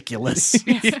ridiculous.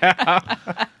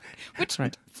 Which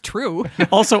is true.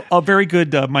 Also, a very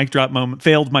good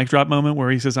failed mic drop moment where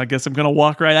he says, "I guess I'm going to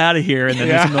walk right out of here," and then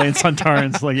there's a million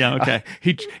Sontarans. Like, yeah, okay.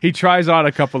 He tries on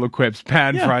a couple of quips.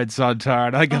 Pan-fried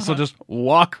Sontaran. I guess I'll just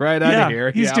walk right out of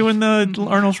here. He's doing the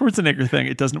Arnold Schwarzenegger thing.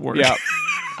 It doesn't work. Yeah,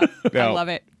 I love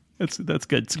it. That's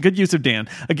good. It's a good use of Dan.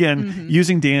 Again,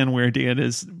 using Dan where Dan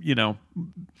is,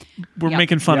 we're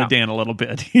making fun of Dan a little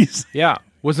bit.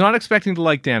 Was not expecting to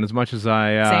like Dan as much as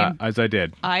I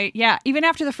did. Even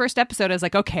after the first episode, I was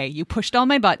like, okay, you pushed all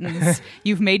my buttons.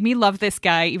 You've made me love this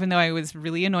guy, even though I was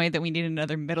really annoyed that we needed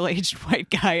another middle-aged white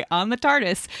guy on the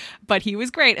TARDIS. But he was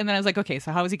great. And then I was like, okay,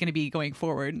 so how is he going to be going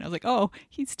forward? And I was like, oh,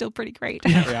 he's still pretty great.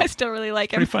 I still really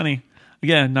like him. Pretty funny.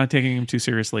 Again, not taking him too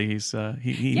seriously. He's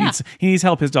he needs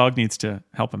help. His dog needs to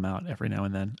help him out every now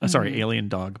and then. Alien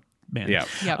dog man. Yeah.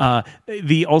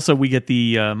 Yep. Also we get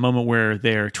the moment where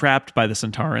they're trapped by the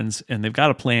Sontarans and they've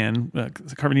got a plan.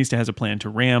 Carvanista has a plan to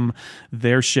ram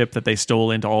their ship that they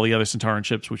stole into all the other Sontaran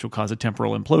ships, which will cause a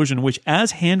temporal implosion, which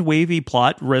as hand-wavy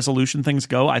plot resolution things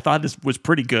go, I thought this was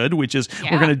pretty good, which is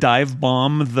we're going to dive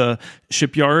bomb the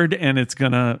shipyard and it's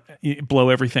going to blow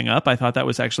everything up. I thought that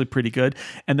was actually pretty good.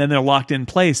 And then they're locked in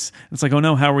place. It's like, oh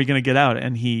no, how are we going to get out?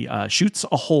 And he shoots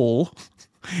a hole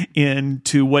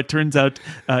into what turns out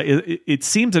it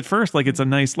seems at first like it's a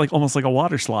nice, like almost like a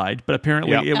water slide, but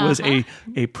apparently it was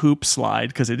a poop slide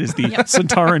because it is the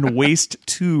Sontaran waste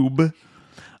tube.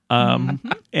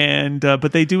 And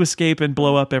but they do escape and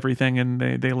blow up everything, and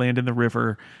they land in the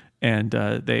river, and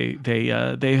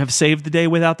they have saved the day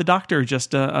without the doctor,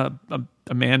 just a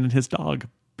man and his dog.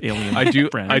 Alien. I do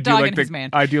dog like and his the man.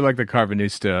 I do like the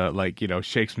Carvanista, like, you know,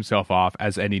 shakes himself off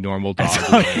as any normal dog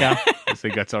Yeah. as he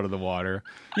gets out of the water.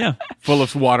 Yeah. Full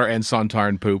of water and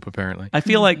Sontaran poop, apparently. I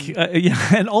feel like,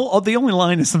 and all the only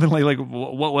line is something like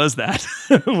what was that?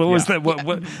 What was that?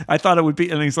 What? I thought it would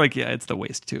be, and he's like, yeah, it's the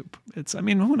waste tube. It's, I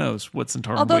mean, who knows what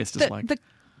Sontaran waste is like.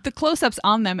 The close-ups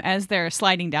on them as they're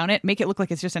sliding down it make it look like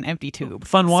it's just an empty tube.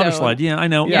 Fun water slide. Yeah, I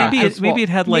know. Yeah. Maybe it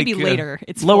had like maybe later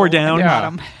it's lower full at the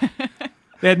down. bottom.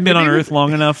 They hadn't been on Earth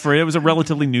long enough for it. It was a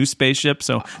relatively new spaceship,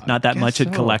 so not that much had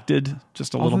so. collected,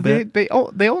 just a little Although bit.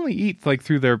 They only eat like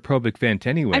through their pubic vent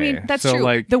anyway. I mean, that's so, true.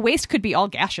 Like, the waste could be all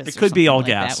gaseous. It could be all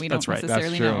gas. That. We That's don't right.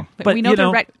 necessarily That's know. true. But But, we know you they're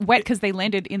know- wet because they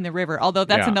landed in the river. Although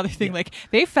that's Yeah. another thing. Like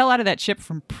they fell out of that ship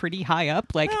from pretty high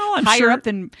up, like Well, I'm higher sure- up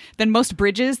than most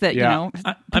bridges that Yeah. you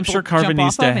know. I'm sure people jump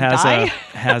off Carvanista of and die.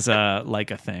 has a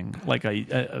like a thing, like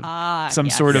some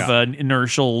yes. sort of an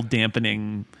inertial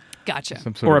dampening Gotcha.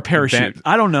 some sort or a of parachute.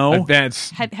 I don't know.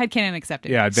 Advanced, Headcanon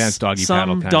accepted. yeah, advanced doggy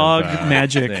paddle Some kind dog of,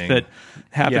 magic thing. that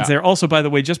happens Yeah. there. Also, by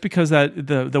the way, just because that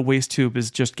the waste tube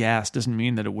is just gas doesn't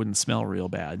mean that it wouldn't smell real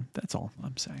bad. That's all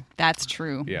I'm saying. That's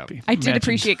true. Yeah. I did Imagine-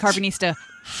 appreciate Carvanista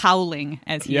howling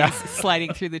as he's Yeah.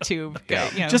 sliding through the tube. Yeah.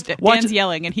 You know, Just Dan's watch-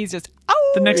 yelling and he's just,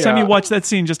 oh! The next time you Yeah. watch that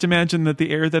scene, just imagine that the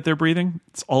air that they're breathing,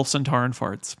 it's all Sontaran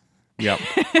farts. Yep.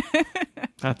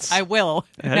 That's I will.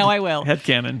 No, I will.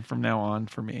 Headcanon from now on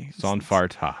for me.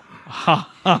 Sonfart. Ha.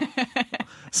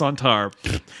 Sontar.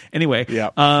 Anyway,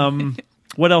 Yep.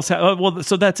 what else? Well,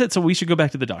 so that's it. So we should go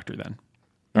back to the doctor then,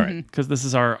 All right. because this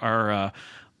is our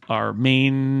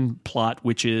main plot,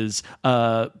 which is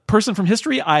person from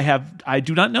history. I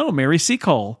do not know Mary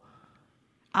Seacole.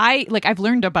 I've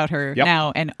learned about her Yep.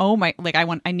 now, and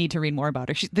I need to read more about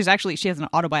her. She has an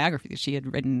autobiography that she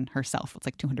had written herself. It's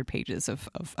like 200 pages of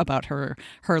about her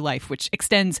life, which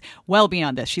extends well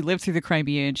beyond this. She lived through the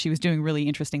Crimean. She was doing really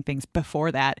interesting things before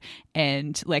that,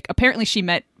 and like apparently she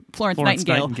met Florence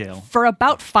Nightingale for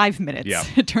about 5 minutes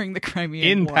Yep. during the Crimean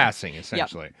In War. passing,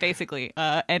 essentially. Yep, basically.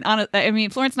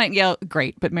 Florence Nightingale,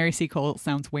 great, but Mary Seacole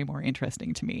sounds way more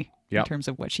interesting to me in Yep. terms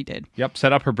of what she did. Yep,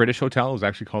 set up her British hotel. It was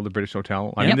actually called the British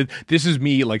Hotel. I Yep. mean, this is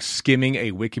me like skimming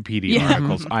a Wikipedia Yeah.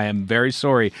 articles. I am very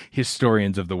sorry,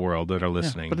 historians of the world that are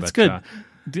listening. But it's good.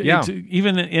 yeah.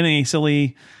 Even in a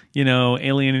silly,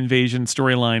 alien invasion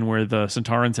storyline where the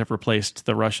Sontarans have replaced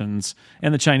the Russians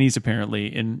and the Chinese apparently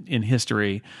in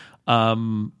history,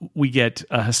 we get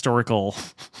a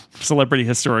celebrity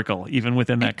historical, even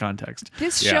within that context.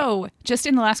 This Yeah. show, just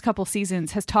in the last couple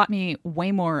seasons, has taught me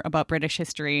way more about British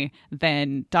history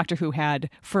than Doctor Who had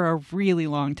for a really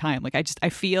long time. Like I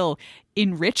feel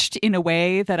enriched in a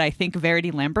way that I think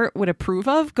Verity Lambert would approve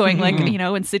of, going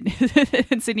and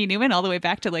Sydney Newman all the way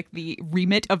back to like the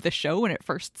remit of the show when it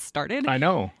first started. I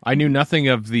know. I knew nothing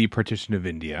of the partition of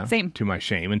India. Same. To my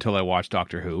shame, until I watched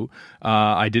Doctor Who.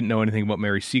 I didn't know anything about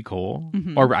Mary Seacole,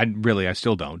 or I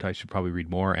still don't. I should probably read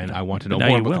more, and I want to know now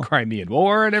more you about will. the Crimean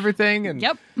War and everything. And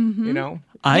Yep.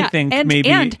 I think maybe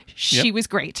and she was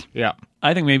great. yeah.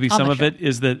 I think maybe On some the of show. it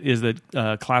is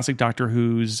that classic Doctor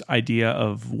Who's idea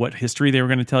of what history they were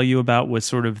going to tell you about was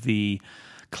sort of the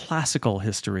classical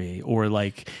history, or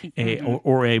like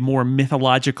or a more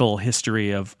mythological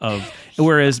history of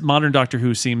whereas modern Doctor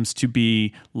Who seems to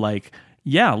be like,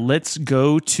 yeah, let's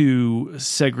go to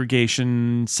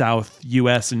segregation South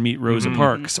US and meet Rosa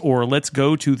Parks, or let's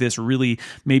go to this really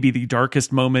maybe the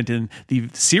darkest moment in the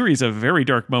series of very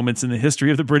dark moments in the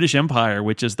history of the British Empire,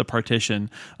 which is the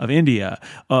partition of India.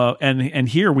 And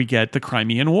here we get the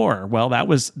Crimean War. Well, that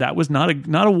was not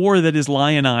a war that is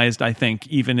lionized, I think,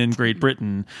 even in Great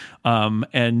Britain.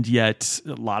 And yet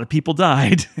a lot of people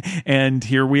died. And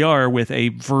here we are with a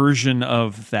version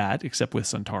of that, except with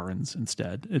Sontarans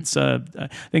instead. It's I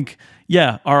think,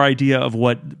 our idea of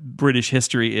what British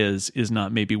history is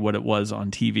not maybe what it was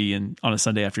on TV and on a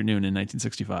Sunday afternoon in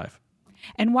 1965.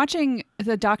 And watching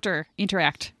the Doctor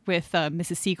interact with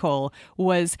Mrs. Seacole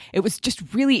was just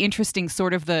really interesting,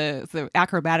 sort of the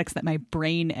acrobatics that my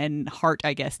brain and heart,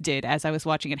 I guess, did as I was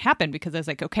watching it happen, because I was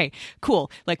like, okay,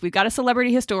 cool. Like, we've got a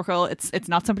celebrity historical. It's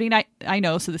not somebody I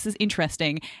know, so this is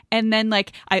interesting. And then,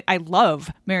 like, I love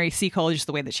Mary Seacole, just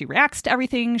the way that she reacts to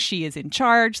everything. She is in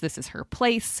charge. This is her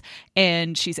place.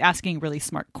 And she's asking really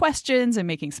smart questions and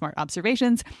making smart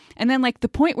observations. And then, like, the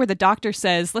point where the Doctor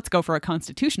says, let's go for a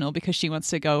constitutional, because she wants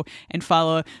to go and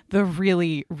follow the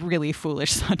really, really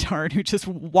foolish Sontaran who just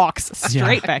walks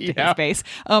straight back to his base.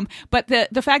 But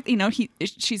the fact,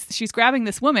 she's grabbing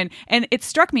this woman, and it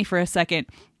struck me for a second.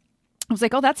 I was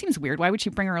like, oh, that seems weird. Why would she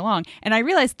bring her along? And I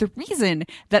realized the reason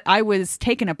that I was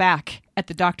taken aback at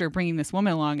the doctor bringing this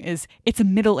woman along is it's a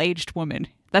middle-aged woman.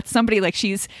 That's somebody like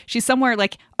she's somewhere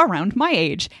like around my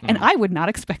age. And I would not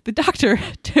expect the doctor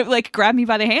to like grab me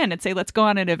by the hand and say, let's go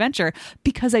on an adventure,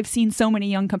 because I've seen so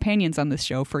many young companions on this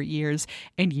show for years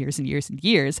and years and years and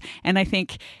years. And I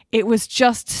think it was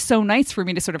just so nice for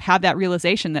me to sort of have that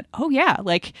realization that, oh yeah,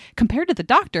 like compared to the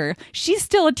doctor, she's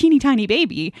still a teeny tiny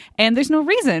baby. And there's no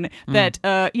reason that,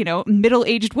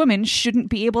 middle-aged women shouldn't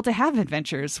be able to have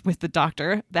adventures with the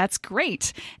doctor. That's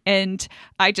great. And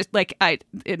I just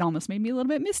it almost made me a little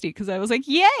bit misty because I was like,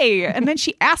 yay. And then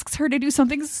she asks her to do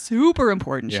something super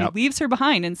important. She leaves her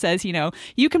behind and says,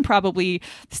 you can probably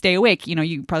stay awake.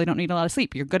 You probably don't need a lot of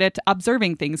sleep. You're good at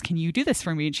observing things. Can you do this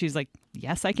for me? And she's like,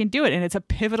 yes, I can do it. And it's a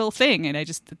pivotal thing. And I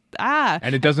just,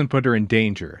 And it doesn't put her in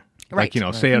danger. Right.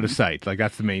 Like, stay out of sight. Like,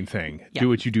 that's the main thing. Yeah. Do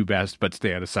what you do best, but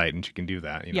stay out of sight, and she can do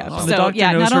that. Yeah. Well, So, the doctor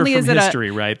knows not her only from is it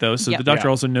history, right, though? So the doctor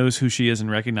Yeah. also knows who she is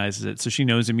and recognizes it. So she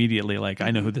knows immediately, like,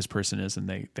 I know who this person is, and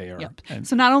they are. Yep. And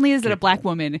So not only is it a black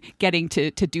woman getting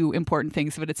to do important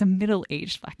things, but it's a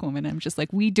middle-aged black woman. I'm just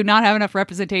like, we do not have enough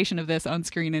representation of this on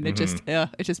screen, and it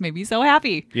just made me so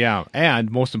happy. Yeah,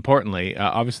 and most importantly,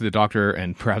 obviously the doctor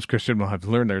and perhaps Christian will have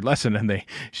learned their lesson, and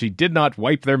she did not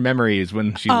wipe their memories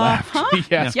when she left.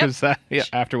 Yes, because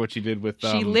after what she did with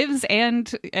She lives and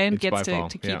gets to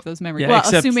keep Yeah. those memories. Yeah, well,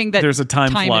 except assuming that there's a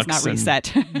time is flux not and-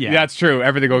 reset. Yeah. That's true.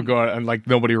 Everything will go, and like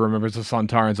nobody remembers the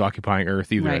Sontarans occupying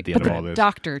Earth either at the end but of all the this.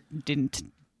 doctor didn't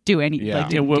do anything. Yeah.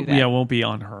 Didn't do that. It won't be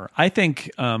on her. I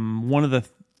think one of the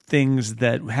things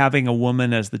that having a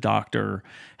woman as the doctor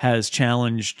has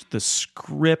challenged the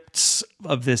scripts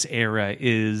of this era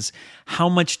is how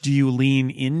much do you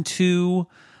lean into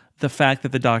the fact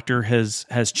that the doctor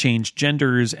has changed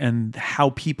genders and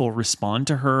how people respond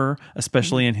to her,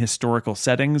 especially in historical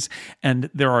settings.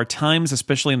 And there are times,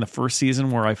 especially in the first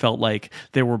season, where I felt like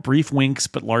there were brief winks,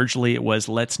 but largely it was,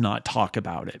 let's not talk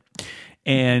about it.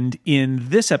 And in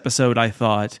this episode, I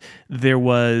thought there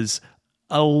was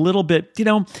a little bit,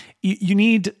 you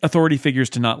need authority figures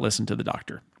to not listen to the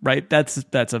doctor, right? That's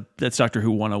Doctor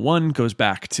Who 101, goes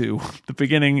back to the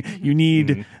beginning. You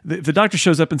need, the doctor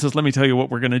shows up and says, let me tell you what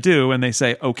we're going to do. And they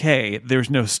say, okay, there's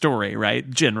no story, right?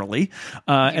 Generally.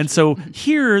 And so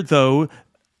here, though,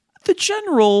 the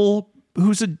general,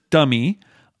 who's a dummy,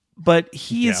 but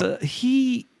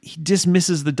he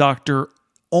dismisses the doctor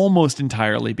almost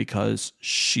entirely because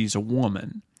she's a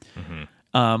woman.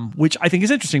 Which I think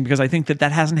is interesting because I think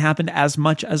that hasn't happened as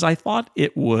much as I thought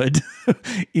it would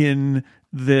in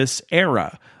this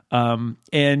era.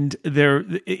 And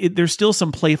there's still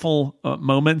some playful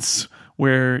moments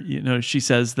where she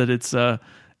says that it's a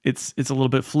little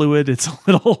bit fluid. It's a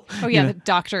little. Oh yeah, the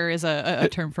doctor is a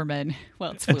term for men.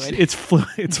 Well, it's fluid.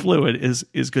 It's fluid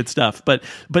is good stuff. But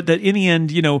that in the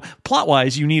end, plot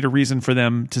wise, you need a reason for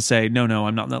them to say no,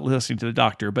 I'm not listening to the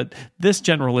doctor. But this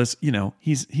general is,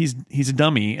 he's a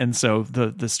dummy, and so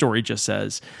the story just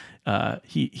says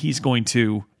he's going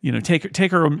to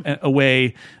take her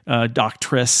away,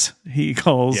 doctress he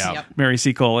calls Mary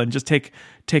Seacole, and just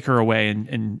take her away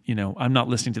and I'm not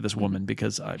listening to this woman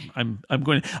because I'm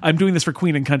doing this for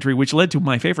Queen and Country, which led to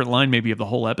my favorite line maybe of the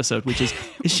whole episode, which is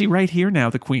she right here now,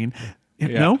 the Queen?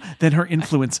 No, then her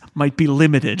influence might be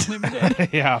limited.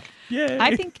 Yeah. Yay.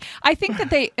 I think that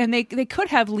they could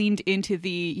have leaned into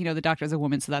the the doctor's a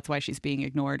woman, so that's why she's being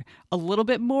ignored a little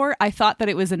bit more. I thought that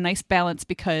it was a nice balance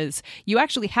because you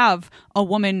actually have a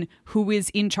woman who is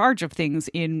in charge of things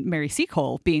in Mary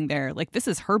Seacole being there. Like, this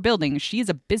is her building. She is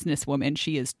a businesswoman.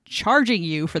 She is charging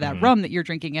you for that rum that you're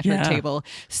drinking at her table.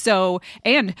 So,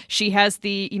 and she has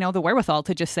the the wherewithal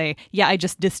to just say, yeah, I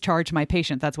just discharged my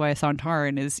patient. That's why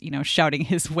Sontaran is shouting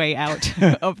his way out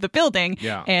of the building,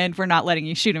 and we're not letting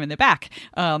you shoot him in the back.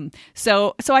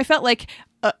 So I felt like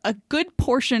a good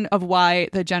portion of why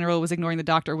the general was ignoring the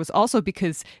doctor was also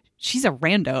because she's a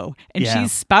rando and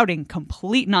she's spouting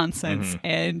complete nonsense.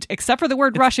 And except for the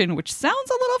word Russian, which sounds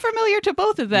a little familiar to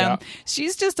both of them,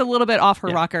 she's just a little bit off her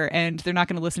rocker, and they're not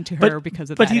going to listen to her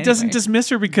because of that. But he doesn't dismiss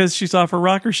her because she's off her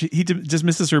rocker. He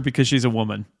dismisses her because she's a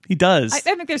woman. He does. I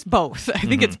think there's both. I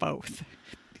think it's both.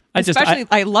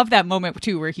 I love that moment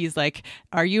too, where he's like,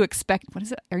 "Are you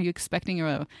expecting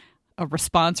a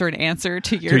response or an answer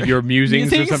to your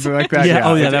musings or something like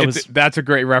that?" That's a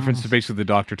great reference to basically the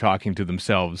doctor talking to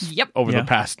themselves over the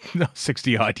past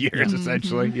 60 odd years,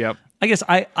 essentially. Yep. I guess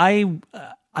I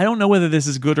don't know whether this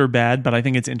is good or bad, but I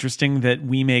think it's interesting that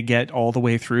we may get all the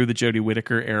way through the Jodie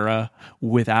Whittaker era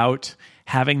without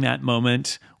having that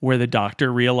moment where the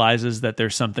doctor realizes that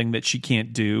there's something that she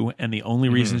can't do, and the only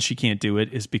reason she can't do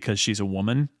it is because she's a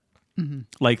woman.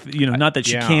 Like, not that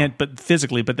she can't, but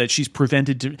physically, but that she's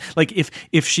prevented to, like,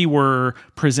 if she were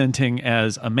presenting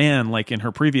as a man, like in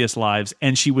her previous lives,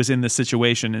 and she was in this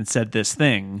situation and said this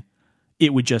thing,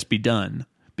 it would just be done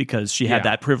because she had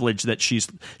that privilege that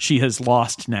she has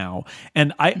lost now.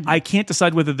 And I can't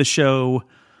decide whether the show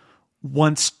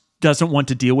doesn't want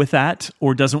to deal with that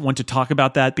or doesn't want to talk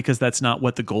about that because that's not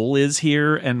what the goal is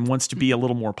here and wants to be a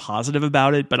little more positive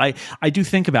about it. But I do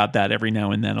think about that every now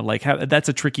and then, like that's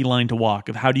a tricky line to walk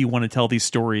of how do you want to tell these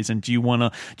stories, and do you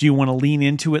want to lean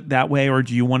into it that way, or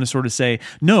do you want to sort of say,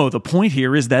 no, the point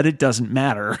here is that it doesn't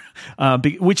matter,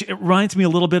 which it reminds me a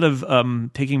little bit of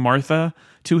Taking Martha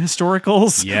to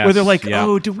historicals, where they're like,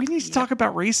 oh, do we need to talk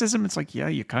about racism? It's like, yeah,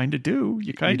 you kind of do.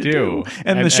 You kind of do.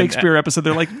 And the Shakespeare epispisode,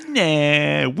 they're like,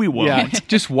 nah, we won't. Yeah,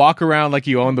 just walk around like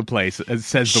you own the place, as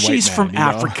says the white man. She's from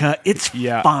Africa. It's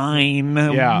fine.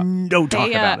 Don't talk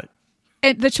about it.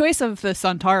 And the choice of the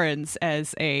Sontarans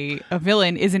as a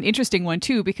villain is an interesting one,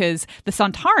 too, because the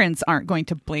Sontarans aren't going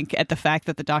to blink at the fact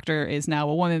that the Doctor is now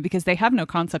a woman because they have no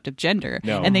concept of gender.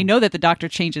 No. And they know that the Doctor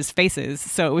changes faces.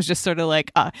 So it was just sort of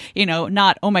like,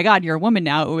 not, oh, my God, you're a woman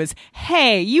now. It was,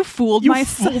 hey, you fooled my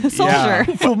soldier. Yeah.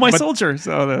 You fooled my soldier.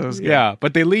 So that was good. Yeah,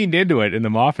 but they leaned into it in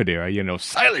the Moffat era,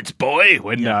 silence, boy,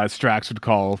 when Strax would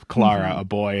call Clara a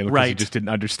boy because he just didn't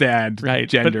understand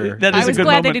gender. I was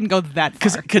glad they didn't go that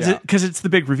far. Because it's the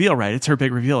big reveal, right? It's her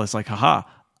big reveal. It's like, haha,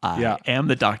 I am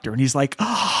the Doctor. And he's like,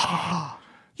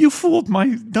 you fooled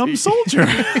my dumb soldier.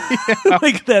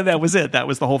 Like that was it. That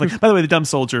was the whole thing. By the way, the dumb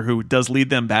soldier who does lead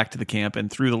them back to the camp and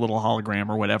through the little hologram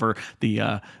or whatever,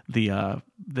 there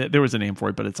was a name for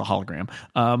it, but it's a hologram.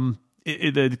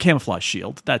 The camouflage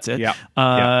shield. That's it.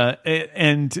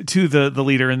 And to the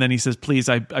leader, and then he says, please,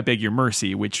 I beg your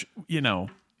mercy, which,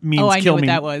 means kill me.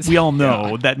 That was. We all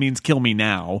know that means kill me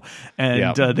now.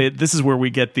 And this is where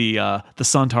we get the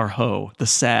Sontar Ho, the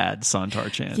sad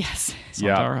Sontar chant. Yes.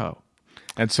 Sontar Ho.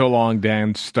 And so long,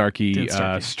 Dan Starkey,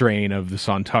 strain of the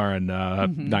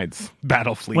Sontaran Ninth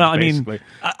Battle Fleet. Well, basically.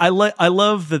 I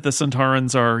love that the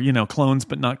Sontarans are clones,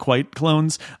 but not quite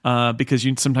clones, because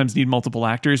you sometimes need multiple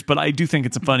actors. But I do think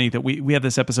it's funny that we have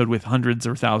this episode with hundreds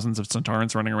or thousands of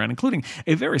Sontarans running around, including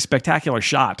a very spectacular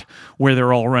shot where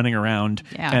they're all running around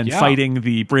and fighting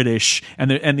the British.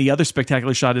 And the other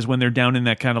spectacular shot is when they're down in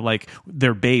that kind of like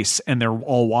their base and they're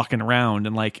all walking around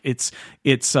and like it's.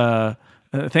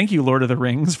 Thank you, Lord of the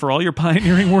Rings, for all your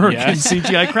pioneering work in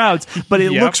CGI crowds. But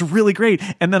it looks really great.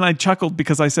 And then I chuckled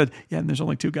because I said, and there's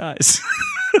only two guys.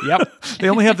 They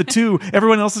only have the two.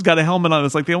 Everyone else has got a helmet on.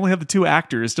 It's like they only have the two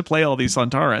actors to play all these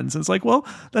Sontarans. And it's like, well,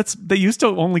 they used to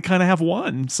only kind of have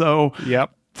one. So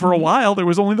for a while, there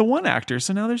was only the one actor.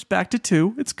 So now there's back to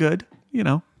two. It's good.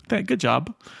 Good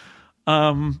job.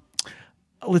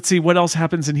 Let's see what else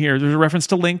happens in here. There's a reference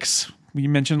to Lynx. You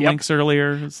mentioned Lynx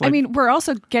earlier. It's like, we're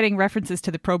also getting references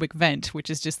to the Probic vent, which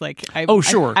is just like, I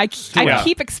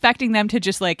keep expecting them to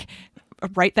just like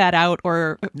write that out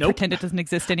or pretend it doesn't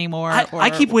exist anymore. I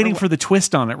keep waiting for the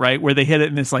twist on it, right? Where they hit it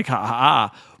and it's like,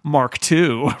 Mark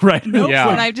II, right? Nope. Yeah.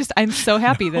 And I'm so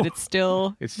happy that it's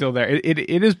still there. It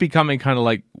is becoming kind of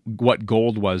like what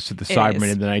gold was to the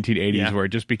Cybermen in the 1980s, where it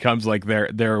just becomes like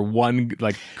their one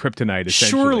like kryptonite.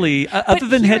 Essentially, surely, other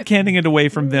than headcanning it away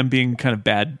from them being kind of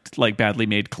badly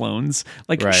made clones,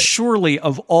 surely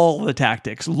of all the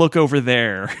tactics, look over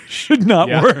there should not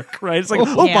work, right? It's like,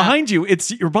 behind you,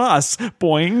 it's your boss,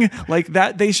 boing, like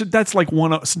that. That's like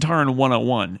Sontaran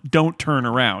 101. Don't turn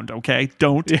around, okay?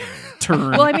 Don't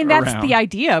turn. Well, that's the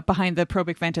idea behind the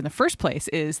Probic vent in the first place,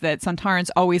 is that Sontarans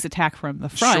always attack from the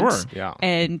front. Sure. Yeah.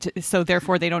 And so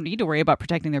therefore they don't need to worry about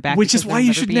protecting their back. Which is why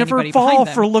you should never fall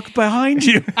for look behind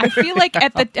you. I feel like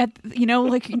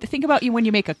think about you when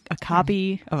you make a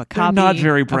copy of a copy. They're not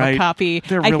very bright. Of a copy.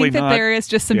 They're really I think that not. there is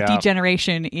just some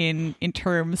degeneration in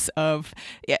terms of.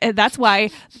 That's why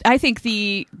I think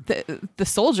the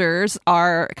soldiers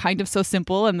are kind of so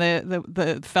simple, and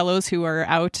the fellows who are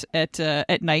out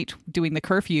at night doing the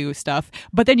curfew stuff.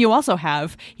 But then you also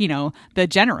have, the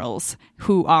generals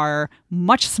who are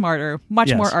much smarter,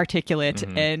 much more articulate.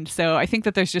 And so I think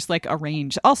that there's just like a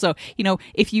range. Also,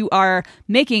 if you are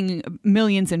making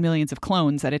millions and millions of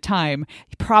clones at a time,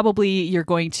 probably you're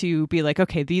going to be like,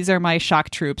 okay, these are my shock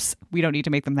troops. We don't need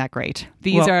to make them that great.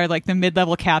 These are like the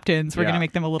mid-level captains. We're going to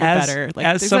make them a little better. Like,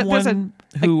 as someone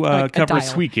who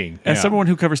covers tweaking, someone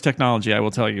who covers technology, I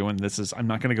will tell you, and I'm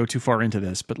not going to go too far into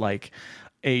this, but like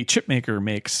a chip maker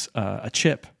makes a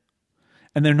chip,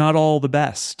 and they're not all the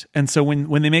best. And so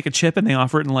when they make a chip and they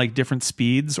offer it in like different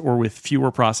speeds or with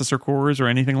fewer processor cores or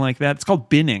anything like that, it's called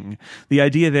binning. The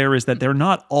idea there is that they're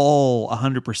not all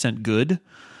 100% good,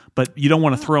 but you don't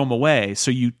want to throw them away.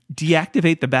 So you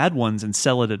deactivate the bad ones and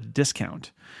sell it at a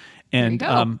discount. And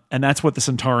and that's what the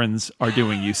Sontarans are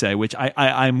doing, you say, which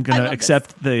I'm going to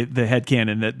accept the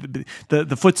headcanon that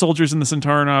the foot soldiers in the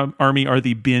Sontaran army are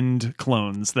the binned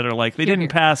clones that are like, they didn't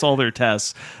pass all their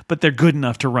tests, but they're good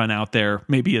enough to run out there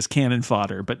maybe as cannon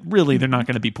fodder. But really, they're not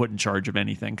going to be put in charge of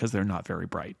anything because they're not very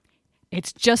bright.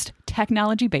 It's just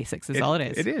technology basics is all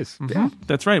it is. It is. Mm-hmm. Yeah.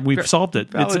 That's right. We've solved it.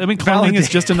 Cloning is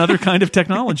just another kind of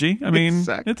technology. I mean,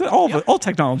 Exactly. all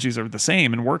technologies are the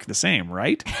same and work the same,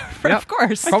 right? Of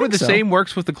course. Probably the so. same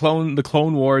works with the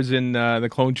Clone Wars and the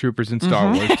Clone Troopers in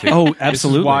Star Wars too. Oh, absolutely. This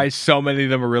is why so many of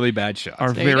them are really bad shots.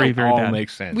 Are There you very, go. very all bad.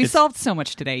 makes sense. We solved so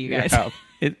much today, you guys. Yeah.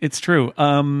 It's true.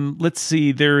 Let's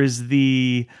see. There is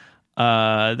the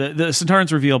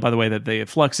Sontarans reveal, by the way, that the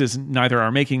flux is neither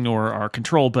our making nor our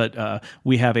control, but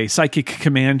we have a psychic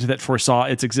command that foresaw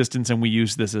its existence, and we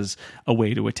use this as a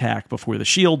way to attack before the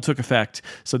shield took effect.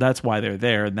 So that's why they're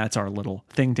there, and that's our little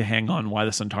thing to hang on, why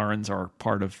the Sontarans are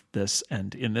part of this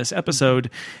and in this episode.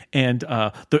 And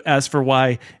as for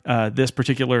why this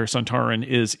particular Sontaran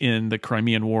is in the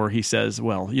Crimean War, he says,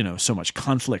 well, so much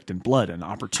conflict and blood and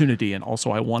opportunity, and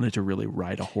also I wanted to really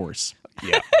ride a horse.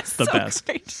 Yeah. It's the best.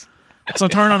 Great.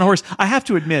 Sontaran on a horse. I have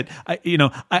to admit,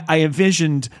 I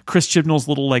envisioned Chris Chibnall's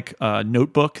little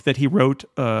notebook that he wrote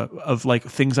of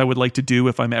things I would like to do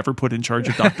if I'm ever put in charge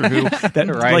of Doctor Who. That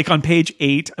Right. on page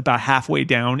 8, about halfway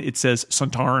down, it says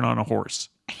Sontaran on a horse.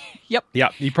 Yep. Yeah,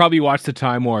 you probably watched the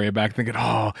Time Warrior back thinking,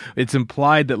 oh, it's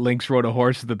implied that Lynx rode a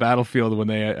horse at the battlefield when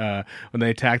they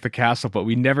attacked the castle, but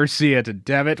we never see it. And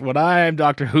damn it, when I am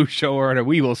Doctor Who showrunner,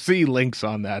 we will see Lynx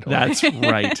on that horse. That's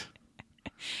right.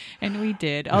 And we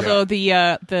did. Although the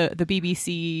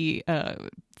BBC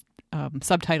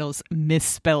subtitles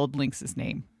misspelled Lynx's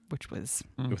name, which was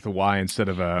With a Y instead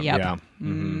of a... Yep. Yeah.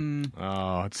 Mm-hmm.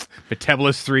 Oh, it's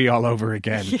Vitebolus 3 all over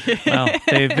again. Well,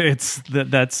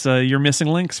 that's you're missing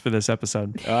links for this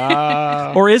episode.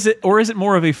 Or is it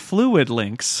more of a fluid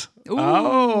links?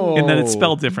 Oh. And then it's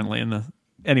spelled differently in the...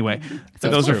 Anyway, so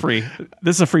those are free.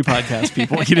 This is a free podcast,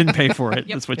 people. You didn't pay for it.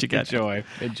 That's what you get. Enjoy.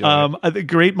 A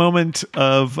great moment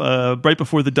of right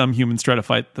before the dumb humans try to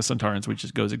fight the Sontarans,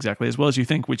 which goes exactly as well as you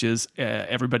think, which is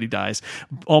everybody dies.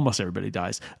 Almost everybody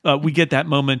dies. We get that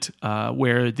moment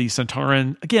where the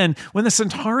Sontaran, again, when the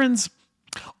Sontarans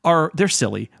they're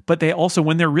silly, but they also,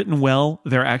 when they're written well,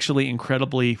 they're actually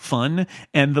incredibly fun.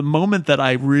 And the moment that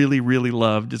I really, really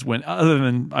loved is when, other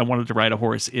than I wanted to ride a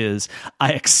horse, is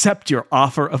I accept your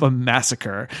offer of a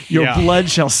massacre. Your blood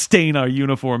shall stain our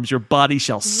uniforms. Your body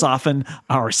shall soften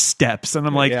our steps. And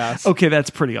I'm like, okay, that's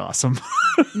pretty awesome.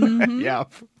 Yeah.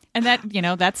 And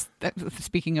that's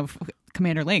speaking of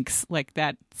Commander Lynx, like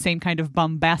that same kind of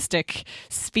bombastic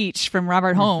speech from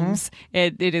Robert Holmes.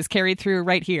 It is carried through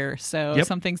right here. So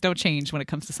some things don't change when it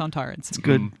comes to Sontarans. It's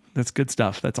good. That's good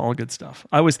stuff. That's all good stuff.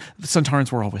 Sontarans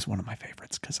were always one of my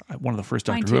favorites because one of the first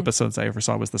Doctor Who episodes I ever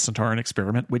saw was the Sontaran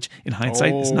Experiment, which in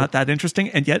hindsight is not that interesting,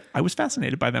 and yet I was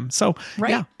fascinated by them. So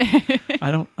yeah,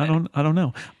 I don't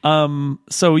know.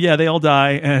 So yeah, they all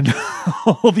die, and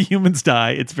all the humans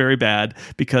die. It's very bad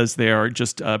because they are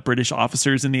just British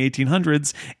officers in the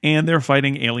 1800s, and they're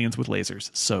fighting aliens with lasers.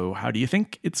 So how do you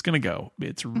think it's going to go?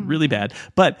 It's really bad.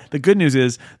 But the good news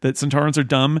is that Sontarans are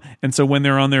dumb, and so when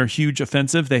they're on their huge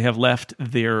offensive, they have left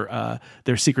their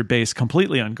secret base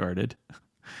completely unguarded,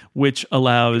 which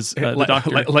allows the Doctor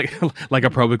like a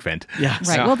probic vent. Yeah,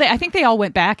 right. Well, I think they all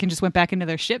went back into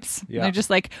their ships. Yeah. They're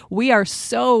just like, we are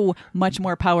so much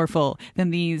more powerful than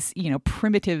these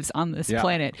primitives on this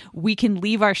planet. We can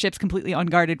leave our ships completely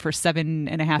unguarded for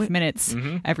 7.5 minutes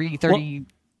every 30.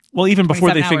 Well, even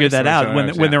before they figure that out,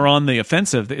 hours, when they're on the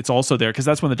offensive, it's also there because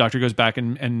that's when the Doctor goes back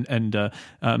and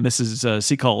Mrs.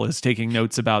 Seacole is taking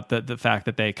notes about the fact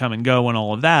that they come and go and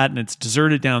all of that, and it's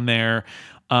deserted down there.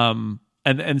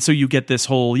 And so you get this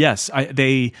whole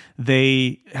they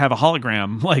have a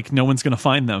hologram, like no one's going to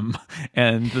find them,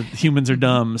 and the humans are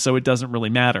dumb, so it doesn't really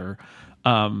matter.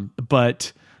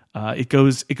 But it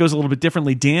goes a little bit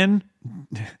differently. Dan,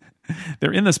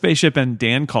 they're in the spaceship, and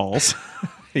Dan calls.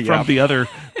 From the other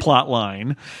plot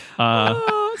line.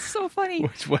 Oh, it's so funny.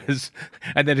 Which was,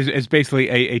 and then it's basically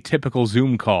a typical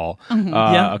Zoom call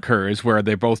occurs where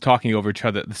they're both talking over each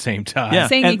other at the same time.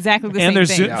 Saying exactly the same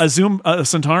thing. And there's a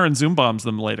Sontaran Zoom bombs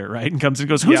them later, right? And comes and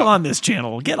goes, who's on this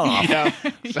channel? Get off.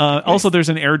 Also, there's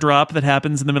an airdrop that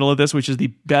happens in the middle of this, which is the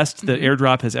best that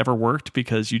airdrop has ever worked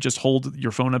because you just hold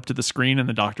your phone up to the screen and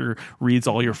the Doctor reads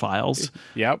all your files.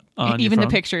 Yep. Even the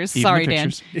pictures. Sorry,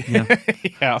 Dan.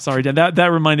 Yeah. Sorry, Dan.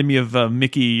 That reminded me of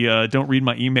Mickey, don't read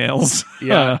my emails.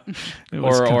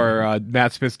 Or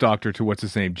Matt Smith's doctor to what's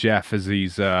his name, Jeff, as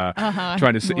he's trying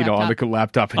to on the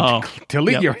laptop and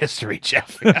delete your history,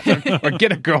 Jeff, or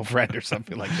get a girlfriend or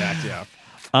something like that. Yeah.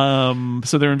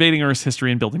 So they're invading Earth's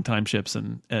history and building time ships,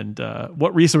 and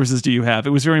what resources do you have?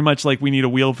 It was very much like we need a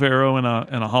wheelbarrow and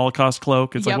a Holocaust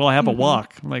cloak. It's like, well, I have a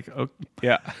wok. I'm like, okay.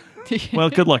 Yeah. Well,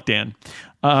 good luck, Dan.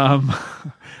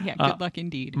 Yeah, good luck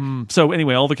indeed. So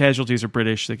anyway, all the casualties are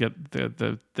British. They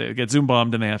get zoom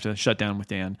bombed and they have to shut down with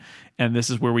Dan. And this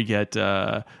is where we get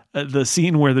the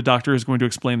scene where the doctor is going to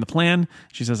explain the plan.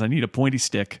 She says, "I need a pointy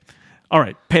stick." All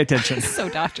right, pay attention. So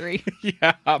doctory.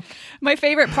 Yeah. My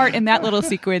favorite part in that little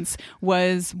sequence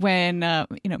was when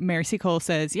Mary Seacole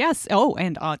says yes. Oh,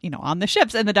 and on the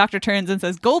ships, and the doctor turns and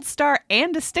says gold star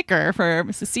and a sticker for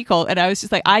Mrs. Seacole, and I was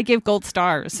just like, I give gold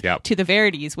stars to the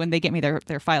Verities when they get me their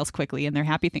files quickly and their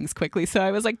happy things quickly. So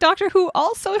I was like, Doctor Who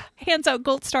also hands out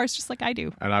gold stars just like I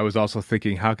do. And I was also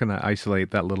thinking, how can I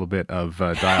isolate that little bit of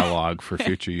dialogue for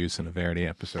future use in a Verity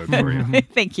episode for you?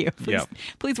 Thank you.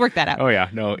 Please work that out. Oh yeah,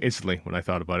 no, instantly. When I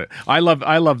thought about it, I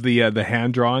love the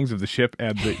hand drawings of the ship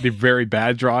and the very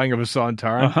bad drawing of a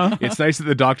Sontaran. It's nice that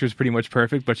the doctor is pretty much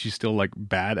perfect, but she's still like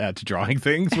bad at drawing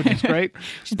things, which is great.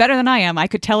 She's better than I am. I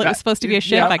could tell it was supposed to be a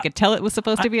ship. I could tell it was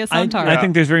supposed to be a Sontaran. I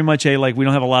think there's very much a we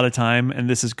don't have a lot of time, and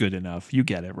this is good enough. You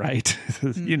get it, right?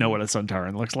 You know what a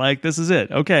Sontaran looks like. This is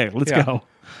it. Okay, let's go.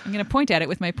 I'm going to point at it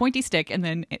with my pointy stick and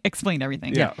then explain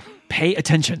everything. Yeah. Pay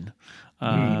attention.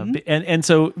 And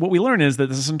so what we learn is that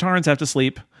the Sontarans have to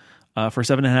sleep for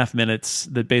 7.5 minutes.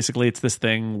 That basically it's this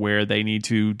thing where they need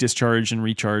to discharge and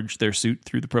recharge their suit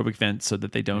through the probic vent so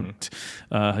that they don't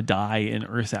die in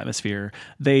Earth's atmosphere.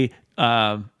 They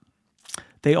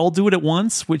all do it at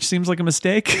once, which seems like a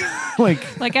mistake.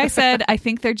 like I said, I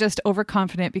think they're just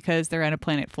overconfident because they're on a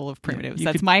planet full of primitives.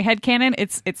 That's my headcanon.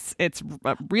 It's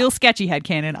a real sketchy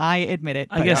headcanon. I admit it.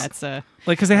 I guess that's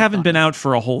because they haven't been out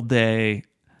for a whole day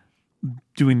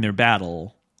doing their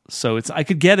battle. So I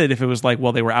could get it if it was like,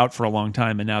 well, they were out for a long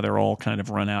time and now they're all kind of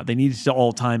run out. They needed to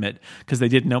all time it because they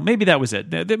didn't know. Maybe that was it.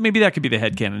 Maybe that could be the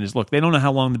headcanon is, look, they don't know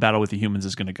how long the battle with the humans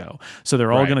is going to go. So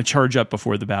they're all going to charge up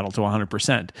before the battle to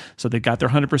 100%. So they got their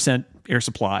 100% air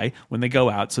supply when they go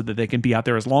out so that they can be out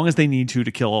there as long as they need to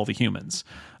kill all the humans.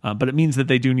 But it means that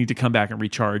they do need to come back and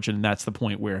recharge, and that's the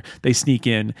point where they sneak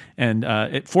in. And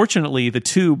fortunately, the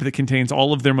tube that contains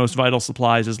all of their most vital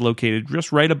supplies is located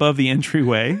just right above the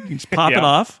entryway. You just pop it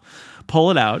off, pull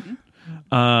it out.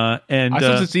 And I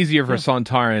suppose it's easier for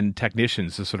Sontaran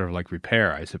technicians to sort of like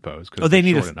repair, I suppose. They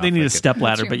need a step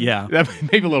ladder, but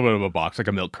maybe a little bit of a box, like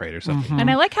a milk crate or something. And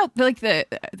I like how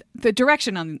the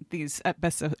direction on these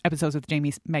episodes with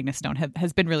Jamie Magnus Stone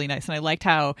has been really nice, and I liked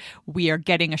how we are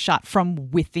getting a shot from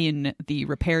within the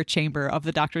repair chamber of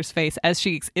the doctor's face as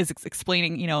she is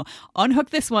explaining, unhook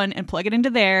this one and plug it into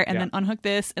there, and then unhook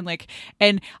this,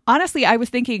 and honestly, I was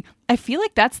thinking, I feel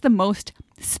like that's the most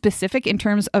specific in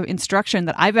terms of instruction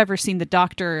that I've ever seen the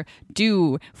doctor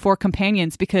do for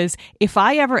companions, because if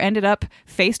I ever ended up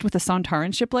faced with a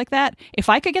Sontaran ship like that, if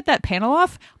I could get that panel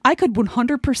off, I could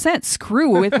 100%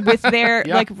 screw with their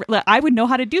I would know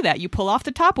how to do that. You pull off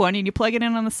the top one and you plug it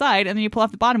in on the side, and then you pull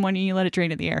off the bottom one and you let it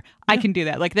drain in the air. I can do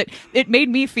that. It made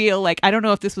me feel like, I don't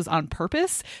know if this was on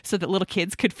purpose so that little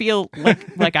kids could feel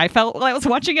like I felt while I was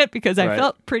watching it, because I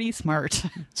felt pretty smart.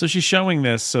 So she's showing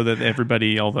this so that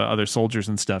everybody, all the other soldiers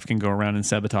and stuff, can go around and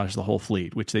sabotage the whole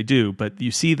fleet, which they do. But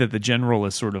you see that the general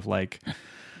is sort of like,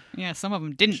 some of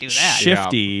them didn't do that.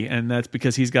 Shifty, and that's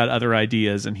because he's got other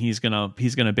ideas, and he's gonna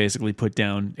basically put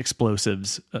down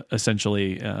explosives,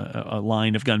 essentially a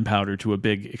line of gunpowder to a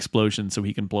big explosion, so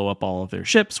he can blow up all of their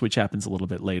ships, which happens a little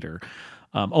bit later.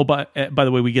 By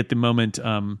the way, we get the moment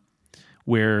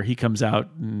where he comes out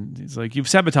and he's like, "You've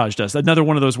sabotaged us." Another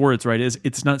one of those words, right? Is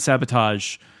it's not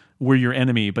sabotage. We're your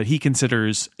enemy, but he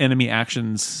considers enemy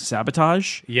actions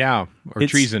sabotage. Yeah, or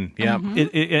treason. Yeah,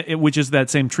 which is that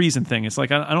same treason thing. It's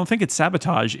like, I don't think it's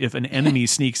sabotage if an enemy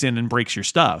sneaks in and breaks your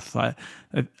stuff.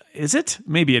 Is it?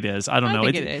 Maybe it is. I don't know.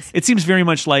 Think it is. It seems very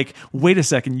much like, wait a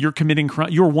second, you're committing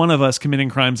you're one of us committing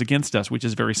crimes against us, which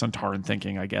is very Sontaran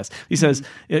thinking, I guess. He says,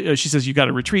 she says, you got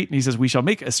to retreat, and he says, we shall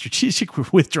make a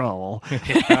strategic withdrawal,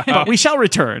 but we shall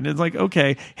return. It's like,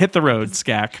 okay, hit the road,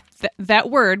 Skak. That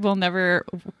word will never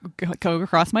go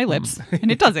across my lips,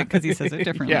 and it doesn't, because he says it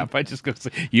differently. Yeah, if I just go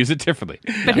use it differently.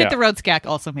 But hit the road, Skak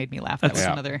also made me laugh. That was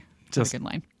another good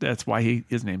line. That's why he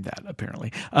is named that,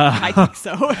 apparently. I think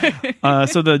so.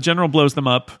 So the general blows them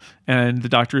up, and the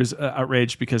doctor is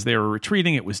outraged because they were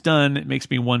retreating. It was done. It makes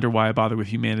me wonder why I bother with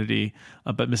humanity.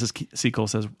 But Mrs. Seacole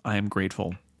says, I am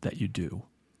grateful that you do.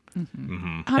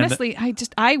 Honestly, I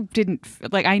didn't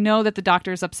like. I know that the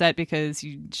doctor's upset because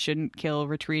you shouldn't kill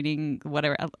retreating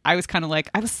whatever. I was kind of like,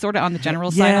 I was sort of on the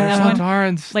general side on that one.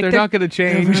 Sontarans, Like, they're not going to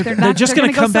change. They're just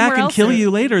going to come back and kill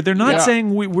you later. They're not Yeah.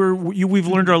 saying we've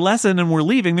learned our lesson and we're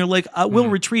leaving. They're like, we'll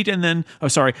retreat and then,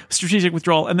 strategic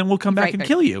withdrawal, and then we'll come back and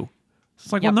kill you.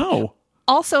 It's like, well, no.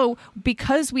 Also,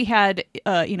 because we had,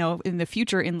 in the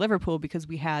future in Liverpool, because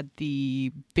we had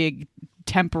the big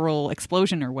temporal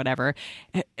explosion or whatever,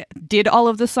 did all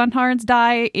of the Sontarans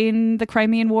die in the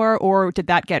Crimean War, or did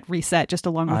that get reset just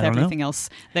along with everything else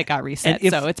that got reset?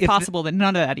 So it's possible that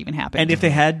none of that even happened. And if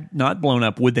they had not blown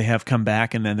up, would they have come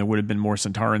back and then there would have been more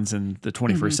Sontarans in the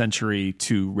 21st century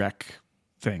to wreck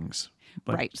things?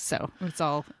 But, right, so it's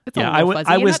all yeah, a little fuzzy.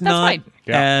 I was that's not fine.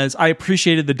 as I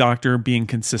appreciated the doctor being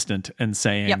consistent and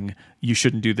saying you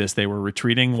shouldn't do this. They were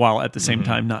retreating while at the same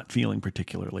time not feeling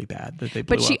particularly bad that they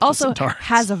blew But she up the also Sontarans.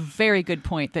 has a very good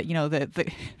point that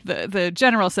the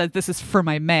general says this is for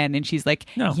my men, and she's like,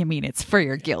 No. you mean it's for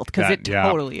your guilt, because it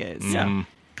totally is. Yeah,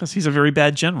 because he's a very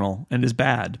bad general and is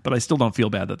bad. But I still don't feel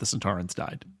bad that the Sontarans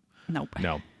died. Nope.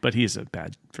 No. But he's a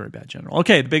very bad general.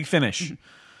 Okay, the big finish.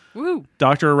 Woo.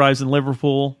 Doctor arrives in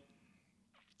Liverpool.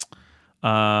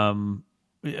 I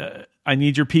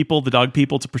need your people, the dog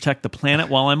people, to protect the planet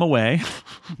while I'm away.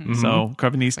 So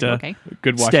Carvanista, Okay.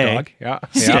 Good stay. watchdog. Yeah.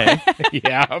 Stay,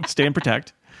 Yeah. stay and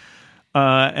protect.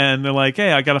 And they're like,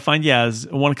 hey, I got to find Yaz.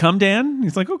 Want to come, Dan?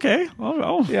 He's like, okay.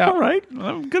 All right.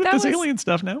 I'm good at this alien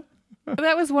stuff now.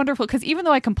 That was wonderful, because even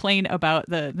though I complain about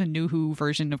the new Who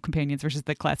version of Companions versus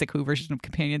the classic Who version of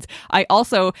Companions, I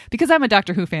also, because I'm a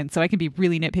Doctor Who fan, so I can be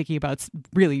really nitpicky about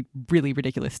really, really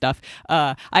ridiculous stuff.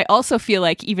 I also feel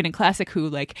like even in classic Who,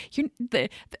 like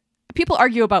people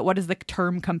argue about what does the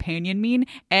term companion mean,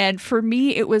 and for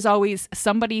me, it was always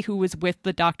somebody who was with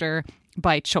the Doctor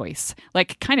by choice,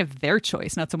 like kind of their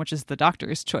choice, not so much as the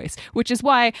Doctor's choice, which is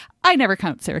why I never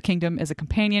count Sarah Kingdom as a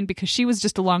companion, because she was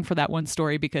just along for that one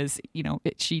story because,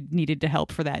 she needed to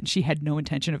help for that, and she had no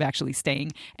intention of actually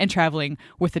staying and traveling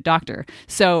with the Doctor.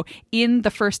 So in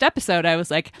the first episode, I was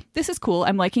like, this is cool.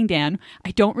 I'm liking Dan.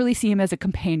 I don't really see him as a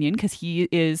companion because he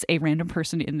is a random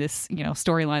person in this,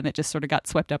 storyline that just sort of got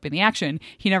swept up in the action.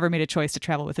 He never made a choice to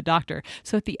travel with the Doctor.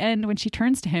 So at the end, when she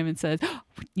turns to him and says,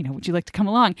 would you like to come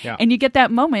along? Yeah. And you get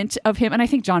that moment of him, and I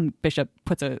think John Bishop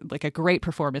puts a great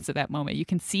performance at that moment. You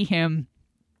can see him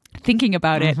thinking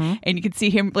about it, and you can see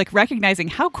him like recognizing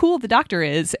how cool the Doctor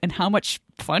is and how much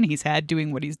fun he's had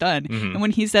doing what he's done. And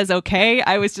when he says okay,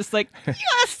 I was just like,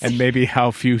 yes. And maybe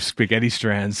how few spaghetti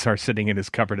strands are sitting in his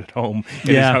cupboard at home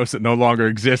in his house that no longer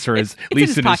exists, or is at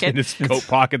least in his coat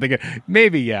pocket.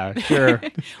 Maybe, sure.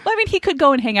 Well, I mean, he could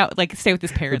go and hang out, like stay with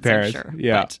his parents, I'm sure.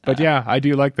 Yeah, but yeah, I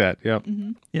do like that. Yeah,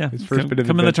 Yeah, his first bit of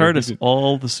come in the adventure. TARDIS,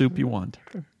 all the soup you want.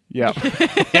 Yeah,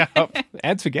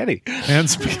 and spaghetti. And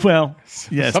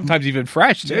yes, Sometimes even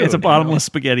fresh too. it's a bottomless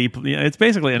spaghetti. Yeah, it's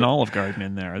basically an Olive Garden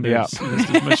in there. There's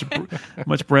as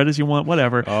much bread as you want,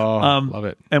 whatever. Oh, love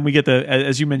it. And we get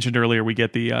as you mentioned earlier, we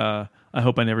get the I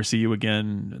hope I never see you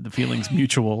again. The feelings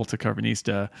mutual to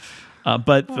Carvanista,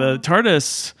 but the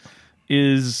TARDIS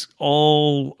is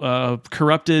all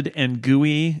corrupted and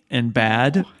gooey and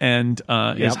bad and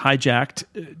is hijacked.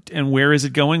 And where is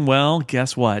it going? Well,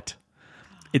 guess what?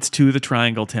 It's to the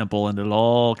Triangle Temple, and it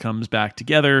all comes back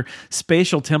together.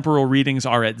 Spatial temporal readings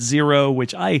are at 0,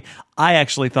 which I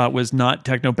actually thought was not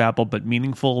technobabble, but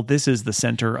meaningful. This is the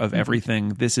center of everything.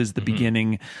 This is the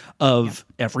beginning of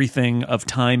everything, of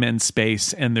time and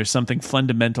space, and there's something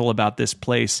fundamental about this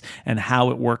place and how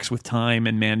it works with time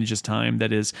and manages time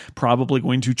that is probably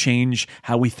going to change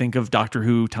how we think of Doctor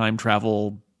Who time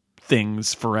travel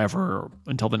things forever,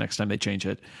 until the next time they change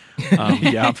it.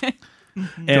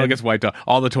 Until it gets wiped out,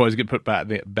 all the toys get put back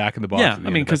in the box. Yeah, I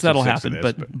mean, because that'll happen.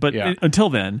 But until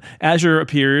then, Azure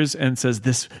appears and says,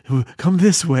 "This, come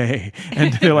this way,"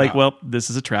 and they're like, "Well, this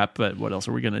is a trap. But what else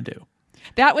are we going to do?"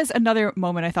 That was another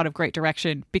moment I thought of great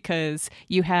direction, because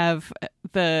you have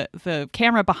the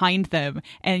camera behind them,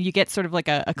 and you get sort of like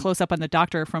a close up on the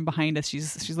Doctor from behind us.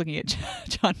 She's looking at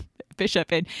John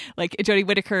Bishop, and like Jodie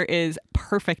Whittaker is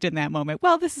perfect in that moment.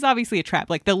 Well, this is obviously a trap.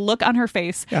 Like the look on her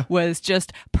face was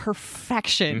just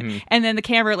perfection, and then the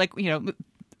camera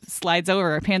slides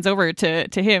over or pans over to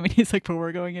him, and he's like, but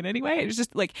we're going in anyway. It was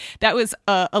just like, that was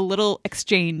a little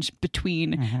exchange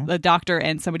between the Doctor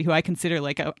and somebody who I consider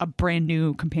like a brand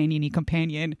new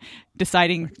companion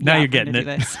deciding, now you're getting it.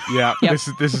 This. Yeah, Yep.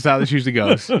 This is how this usually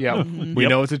goes. Yeah, we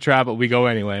know it's a trap, but we go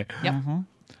anyway. Yep.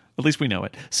 At least we know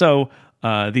it. So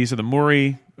these are the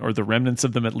Muri, or the remnants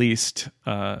of them at least,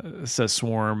 says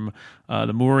Swarm.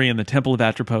 The Muri and the Temple of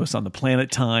Atropos on the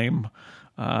planet Time.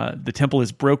 The temple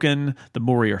is broken. The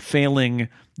Mori are failing.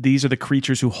 These are the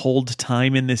creatures who hold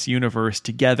time in this universe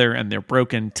together, and they're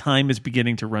broken. Time is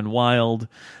beginning to run wild.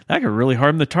 That could really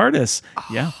harm the TARDIS.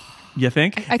 Yeah. You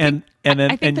think? I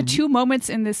think the two moments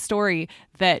in this story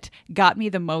that got me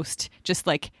the most, just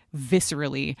like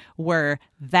viscerally, were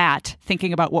that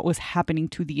thinking about what was happening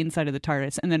to the inside of the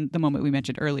TARDIS, and then the moment we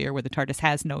mentioned earlier where the TARDIS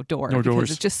has no door. No because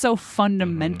doors. It's just so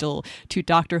fundamental to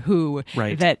Doctor Who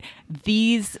Right. that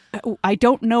I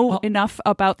don't know enough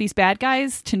about these bad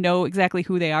guys to know exactly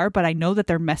who they are, but I know that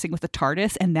they're messing with the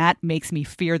TARDIS, and that makes me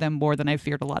fear them more than I've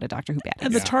feared a lot of Doctor Who bad guys.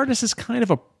 And the TARDIS is kind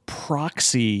of a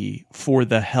proxy for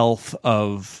the health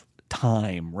of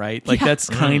time, right? Like that's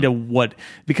kind of what,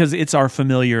 because it's our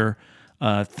familiar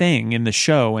thing in the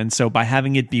show. And so by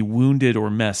having it be wounded or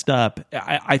messed up,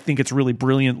 I think it's really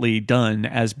brilliantly done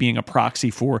as being a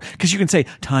proxy for, because you can say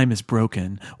time is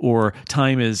broken or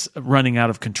time is running out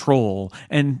of control,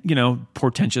 and, you know,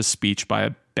 portentous speech by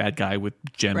a bad guy with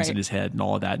gems in his head and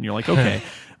all of that. And you're like, okay.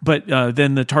 But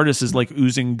then the TARDIS is like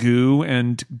oozing goo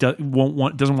and doesn't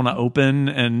want to open.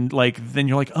 And like, then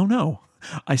you're like, oh no,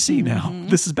 I see now.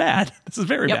 This is bad. This is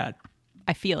very bad.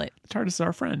 I feel it. The TARDIS is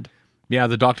our friend. Yeah,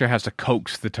 the Doctor has to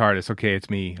coax the TARDIS. Okay, it's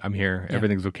me. I'm here. Yeah.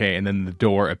 Everything's okay. And then the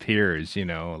door appears, you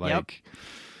know, like...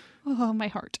 Oh, my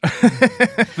heart.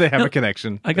 They have a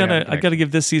connection. I gotta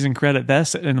give this season credit.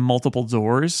 That's in multiple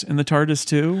doors in the TARDIS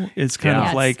too. It's kind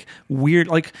of like weird.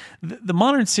 Like the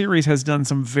modern series has done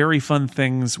some very fun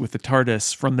things with the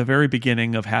TARDIS from the very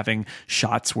beginning, of having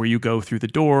shots where you go through the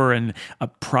door and a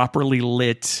properly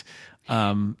lit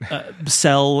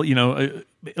cell, you know,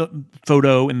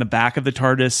 photo in the back of the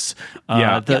TARDIS.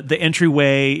 The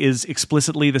entryway is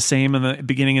explicitly the same in the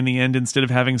beginning and the end, instead of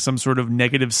having some sort of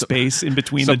negative space in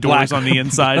between the doors on the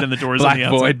inside and the doors on the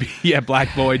outside.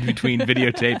 Black void between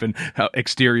videotape and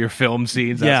exterior film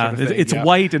scenes. Sort of it's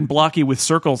white and blocky with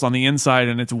circles on the inside,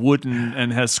 and it's wooden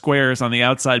and has squares on the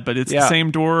outside, but it's the same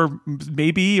door,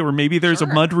 maybe, or maybe there's a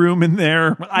mud room in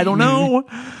there. I don't know.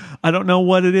 I don't know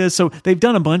what it is. So they've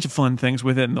done a bunch of fun things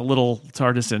with it, and the little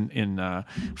TARDIS in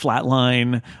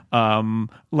Flatline.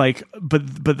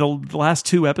 But the last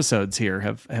two episodes here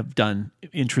have done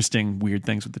interesting, weird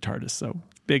things with the TARDIS. So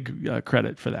big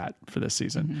credit for that for this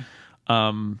season.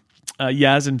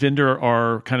 Yaz and Vinder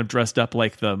are kind of dressed up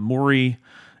like the Mori.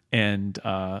 And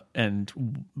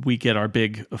we get our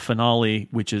big finale,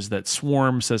 which is that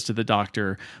Swarm says to the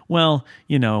Doctor, well,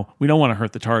 you know, we don't want to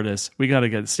hurt the TARDIS. We got to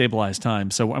get stabilized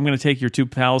time. So I'm going to take your two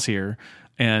pals here,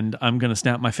 and I'm going to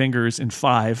snap my fingers in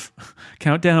 5.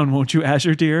 Count down, won't you,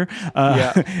 Azure dear?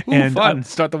 And fun.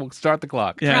 Start the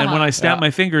clock. Yeah, and when I snap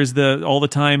my fingers, all the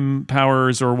time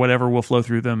powers or whatever will flow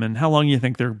through them. And how long do you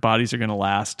think their bodies are going to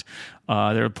last?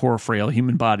 Their poor, frail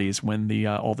human bodies when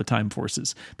all the time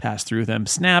forces pass through them.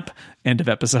 Snap. End of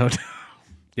episode.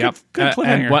 Yep. Good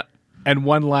cliffhanger. And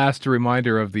one last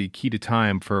reminder of the key to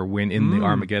time for when in the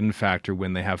Armageddon Factor,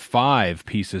 when they have 5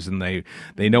 pieces and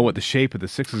they know what the shape of the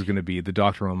 6 is going to be, the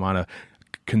Doctor and Romana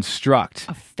construct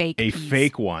a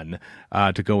fake one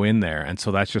to go in there. And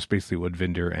so that's just basically what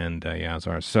Vinder and Yaz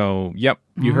are. So,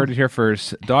 you heard it here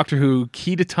first. Doctor Who,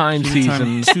 Key to Time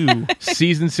Season 2.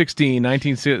 Season 16,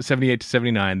 1978 to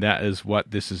 79. That is what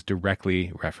this is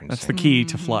directly referencing. That's the key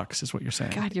to Flux, is what you're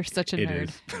saying. God, you're such a nerd.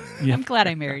 I'm glad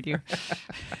I married you.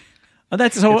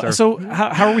 So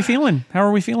how are we feeling? How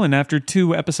are we feeling after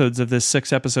 2 episodes of this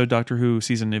 6-episode Doctor Who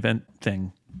season event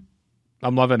thing?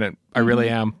 I'm loving it. I really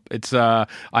am. It's I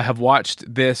have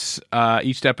watched this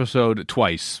each episode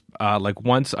twice. Like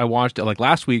once I watched it, like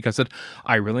last week, I said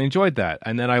I really enjoyed that,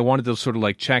 and then I wanted to sort of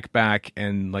like check back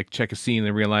and like check a scene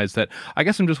and realize that I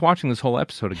guess I'm just watching this whole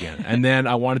episode again. And then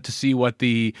I wanted to see what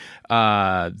the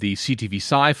CTV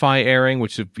Sci-Fi airing,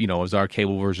 which is our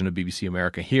cable version of BBC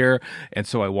America here, and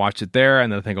so I watched it there,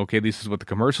 and then I think, okay, this is what the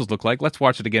commercials look like. Let's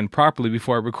watch it again properly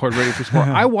before I record Radio Free Sport.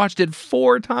 I watched it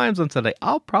 4 times on Sunday.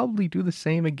 I'll probably do the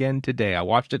same again today. I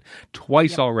watched it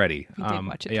twice already. We did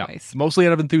watch it twice. Mostly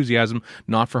out of enthusiasm,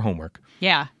 not for homework.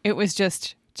 Yeah, it was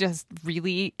just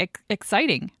really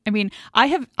exciting. I mean, I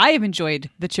have enjoyed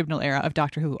the Chibnall era of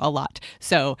Doctor Who a lot.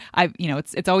 So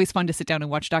it's always fun to sit down and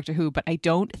watch Doctor Who, but I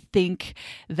don't think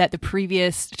that the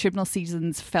previous Chibnall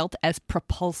seasons felt as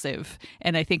propulsive.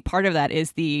 And I think part of that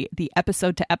is the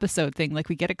episode to episode thing. Like,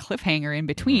 we get a cliffhanger in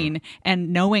between,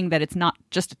 and knowing that it's not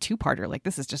just a 2-parter, like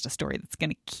this is just a story that's going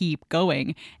to keep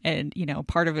going. And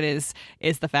part of it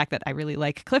is the fact that I really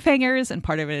like cliffhangers, and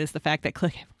part of it is the fact that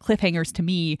cliffhangers to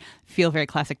me feel very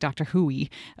classic Doctor Who-y.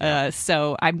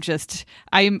 So I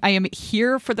am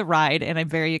here for the ride, and I'm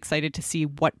very excited to see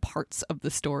what parts of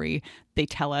the story they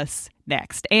tell us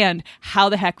next, and how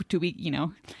the heck do we,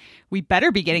 we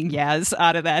better be getting Yaz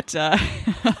out of that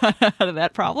out of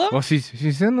that problem. Well,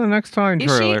 she's in the next time Is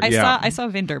trailer. she? I saw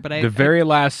Vinder, but the very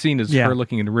last scene is her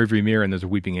looking in the rearview mirror, and there's a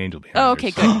weeping angel behind her. Oh,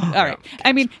 okay, good. All right.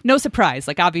 I mean, no surprise.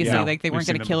 Like, obviously, like they weren't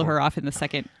going to kill her off in the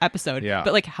second episode. Yeah.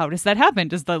 But like, how does that happen?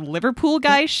 Does the Liverpool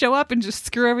guy show up and just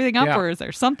screw everything up, or is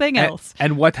there something else?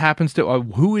 And what happens to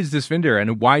who is this Vinder,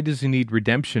 and why does he need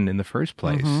redemption in the first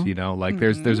place? You know, like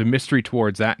there's a mystery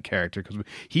towards that character, because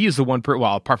he is the one.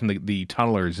 Well, apart from the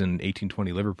tunnelers in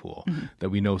 1820 Liverpool, that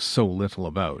we know so little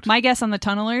about. My guess on the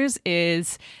tunnelers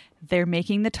is they're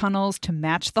making the tunnels to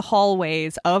match the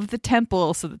hallways of the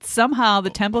temple so that somehow the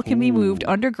temple can be moved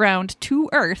underground to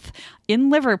Earth in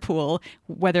Liverpool,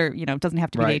 whether, you know, it doesn't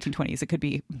have to be the 1820s. It could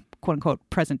be, quote unquote,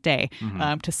 present day,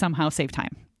 to somehow save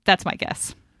time. That's my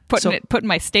guess. Putting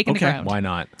my stake in the ground. Why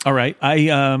not? All right.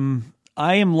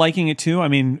 I am liking it too. I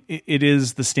mean, it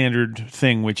is the standard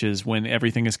thing, which is when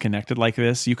everything is connected like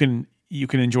this, you can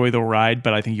enjoy the ride,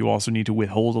 but I think you also need to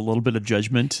withhold a little bit of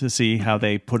judgment to see how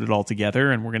they put it all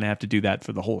together, and we're going to have to do that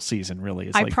for the whole season,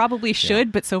 really. I probably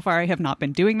should, but so far I have not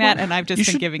been doing that, and I've just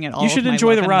been giving it all. You should of my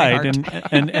enjoy love the and my ride,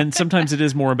 heart. and sometimes it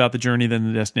is more about the journey than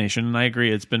the destination, and I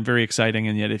agree. It's been very exciting,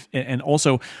 and yet, and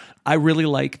also, I really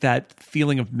like that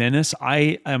feeling of menace.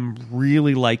 I am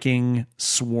really liking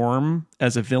Swarm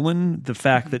as a villain. The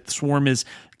fact that Swarm is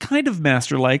kind of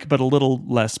master-like, but a little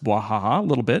less bwahaha, a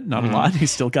little bit, not a lot. He's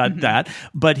still got that,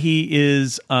 but he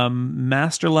is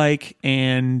master-like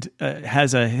and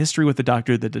has a history with the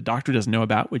Doctor that the Doctor doesn't know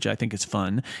about, which I think is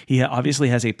fun. He obviously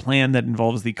has a plan that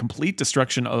involves the complete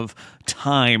destruction of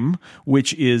time,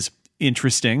 which is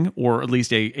interesting, or at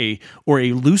least a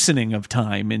loosening of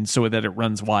time, and so that it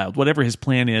runs wild. Whatever his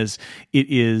plan is, it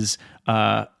is.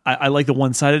 I like the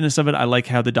one-sidedness of it. I like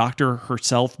how the Doctor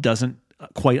herself doesn't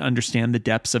quite understand the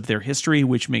depths of their history,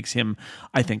 which makes him,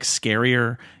 I think,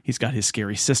 scarier. He's got his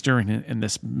scary sister and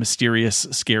this mysterious,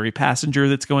 scary passenger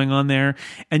that's going on there.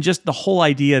 And just the whole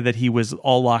idea that he was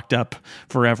all locked up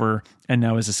forever and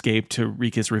now has escaped to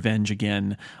wreak his revenge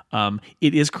again.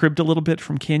 It is cribbed a little bit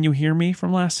from Can You Hear Me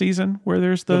from last season, where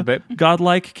there's the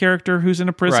godlike character who's in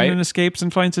a prison and escapes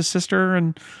and finds his sister.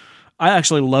 And I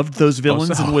actually loved those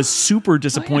villains and was super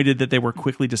disappointed that they were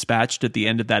quickly dispatched at the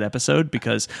end of that episode,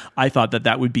 because I thought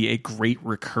that would be a great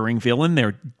recurring villain.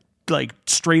 They're like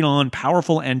straight on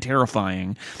powerful and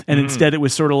terrifying, and instead it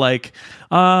was sort of like,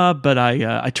 but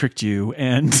I tricked you,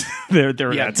 and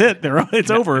that's it. It's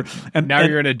over. And now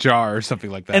you're in a jar or something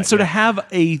like that. And so to have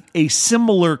a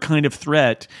similar kind of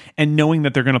threat, and knowing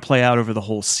that they're going to play out over the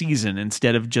whole season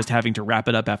instead of just having to wrap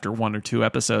it up after one or two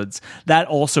episodes, that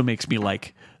also makes me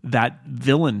like that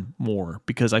villain more,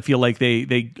 because I feel like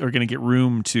they are going to get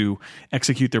room to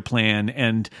execute their plan,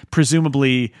 and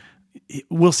presumably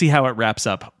we'll see how it wraps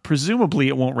up. Presumably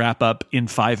it won't wrap up in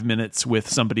 5 minutes with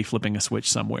somebody flipping a switch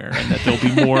somewhere, and that there'll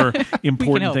be more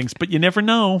important things, but you never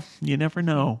know.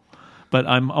 But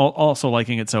I'm also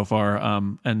liking it so far,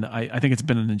 and I think it's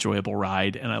been an enjoyable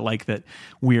ride, and I like that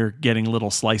we're getting little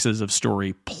slices of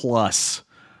story plus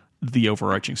the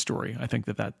overarching story. I think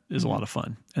that is a lot of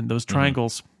fun. And those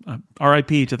triangles, RIP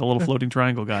to the little floating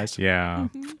triangle guys. Yeah.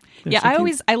 Yeah, so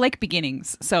I like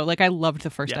beginnings. So like I loved the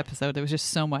first episode. There was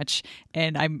just so much,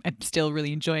 and I'm still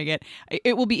really enjoying it.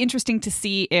 It will be interesting to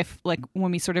see if, like,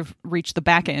 when we sort of reach the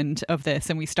back end of this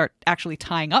and we start actually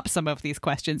tying up some of these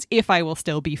questions, if I will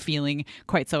still be feeling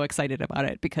quite so excited about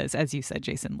it. Because as you said,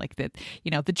 Jason, like that,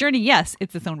 you know, the journey, yes,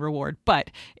 it's its own reward.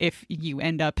 But if you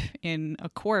end up in a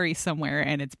quarry somewhere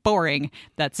and it's boring,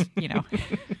 that's, you know,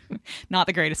 not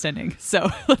the greatest ending. So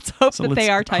let's hope that they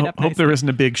are tied up nicely. Hope there isn't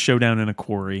a big showdown in a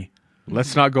quarry.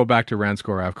 Let's not go back to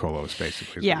Ranskor Avkolos,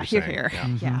 basically. Yeah, here.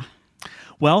 Yeah.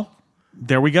 Well,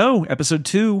 there we go. Episode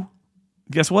 2.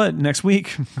 Guess what? Next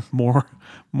week, more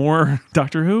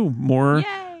Doctor Who, more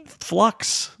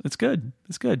Flux. It's good.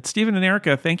 Stephen and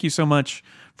Erica, thank you so much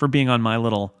for being on my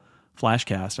little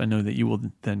Flashcast. I know that you will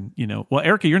then, well,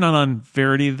 Erica, you're not on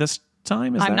Verity this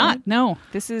time, is I'm that not. right? No,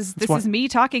 this is me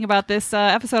talking about this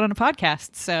episode on a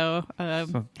podcast. So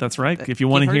that's right. If you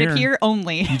want to hear it here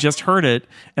only, you just heard it.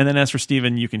 And then as for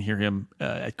Stephen, you can hear him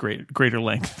at greater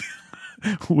length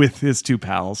with his two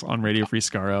pals on Radio Free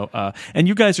Skaro. And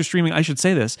you guys are streaming. I should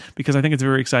say this because I think it's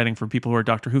very exciting for people who are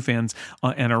Doctor Who fans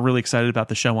and are really excited about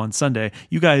the show on Sunday.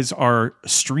 You guys are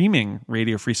streaming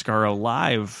Radio Free Skaro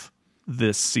live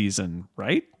this season,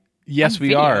 right? Yes,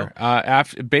 we are.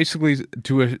 Basically,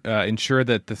 to ensure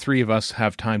that the three of us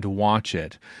have time to watch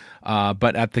it,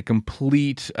 but at the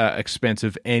complete expense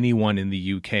of anyone in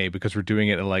the UK, because we're doing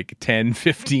it at like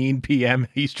 10:15 p.m.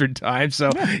 Eastern time. So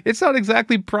it's not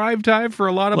exactly prime time for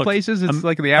a lot of places. It's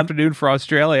like in the afternoon for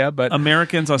Australia. But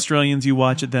Americans, Australians, you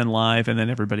watch it then live, and then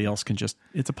everybody else can just,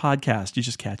 it's a podcast. You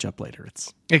just catch up later.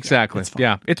 It's exactly.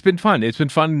 It's been fun. It's been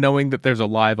fun knowing that there's a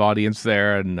live audience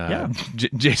there. And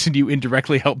Jason, you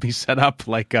indirectly helped me set up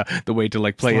like the way to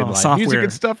like play in live music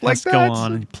and stuff like that. Go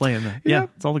on and play in the,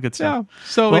 it's all the good stuff. Yeah.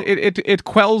 So it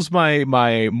quells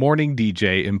my morning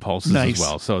DJ impulses as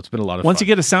well. So it's been a lot of fun. Once you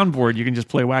get a soundboard, you can just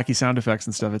play wacky sound effects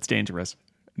and stuff. It's dangerous.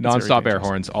 Non-stop air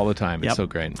horns all the time. It's so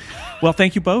great. Well,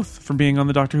 thank you both for being on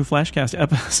the Doctor Who Flashcast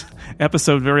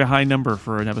episode. Very high number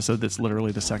for an episode that's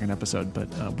literally the second episode, but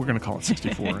we're going to call it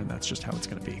 64, and that's just how it's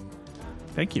going to be.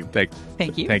 Thank you. Thank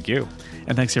you. Thank you.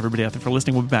 And thanks to everybody out there for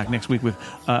listening. We'll be back next week with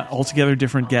altogether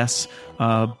different guests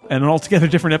and an altogether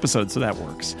different episode, so that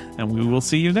works. And we will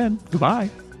see you then. Goodbye.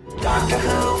 Doctor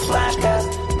Who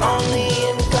Flashcast on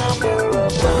the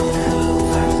Incomparable.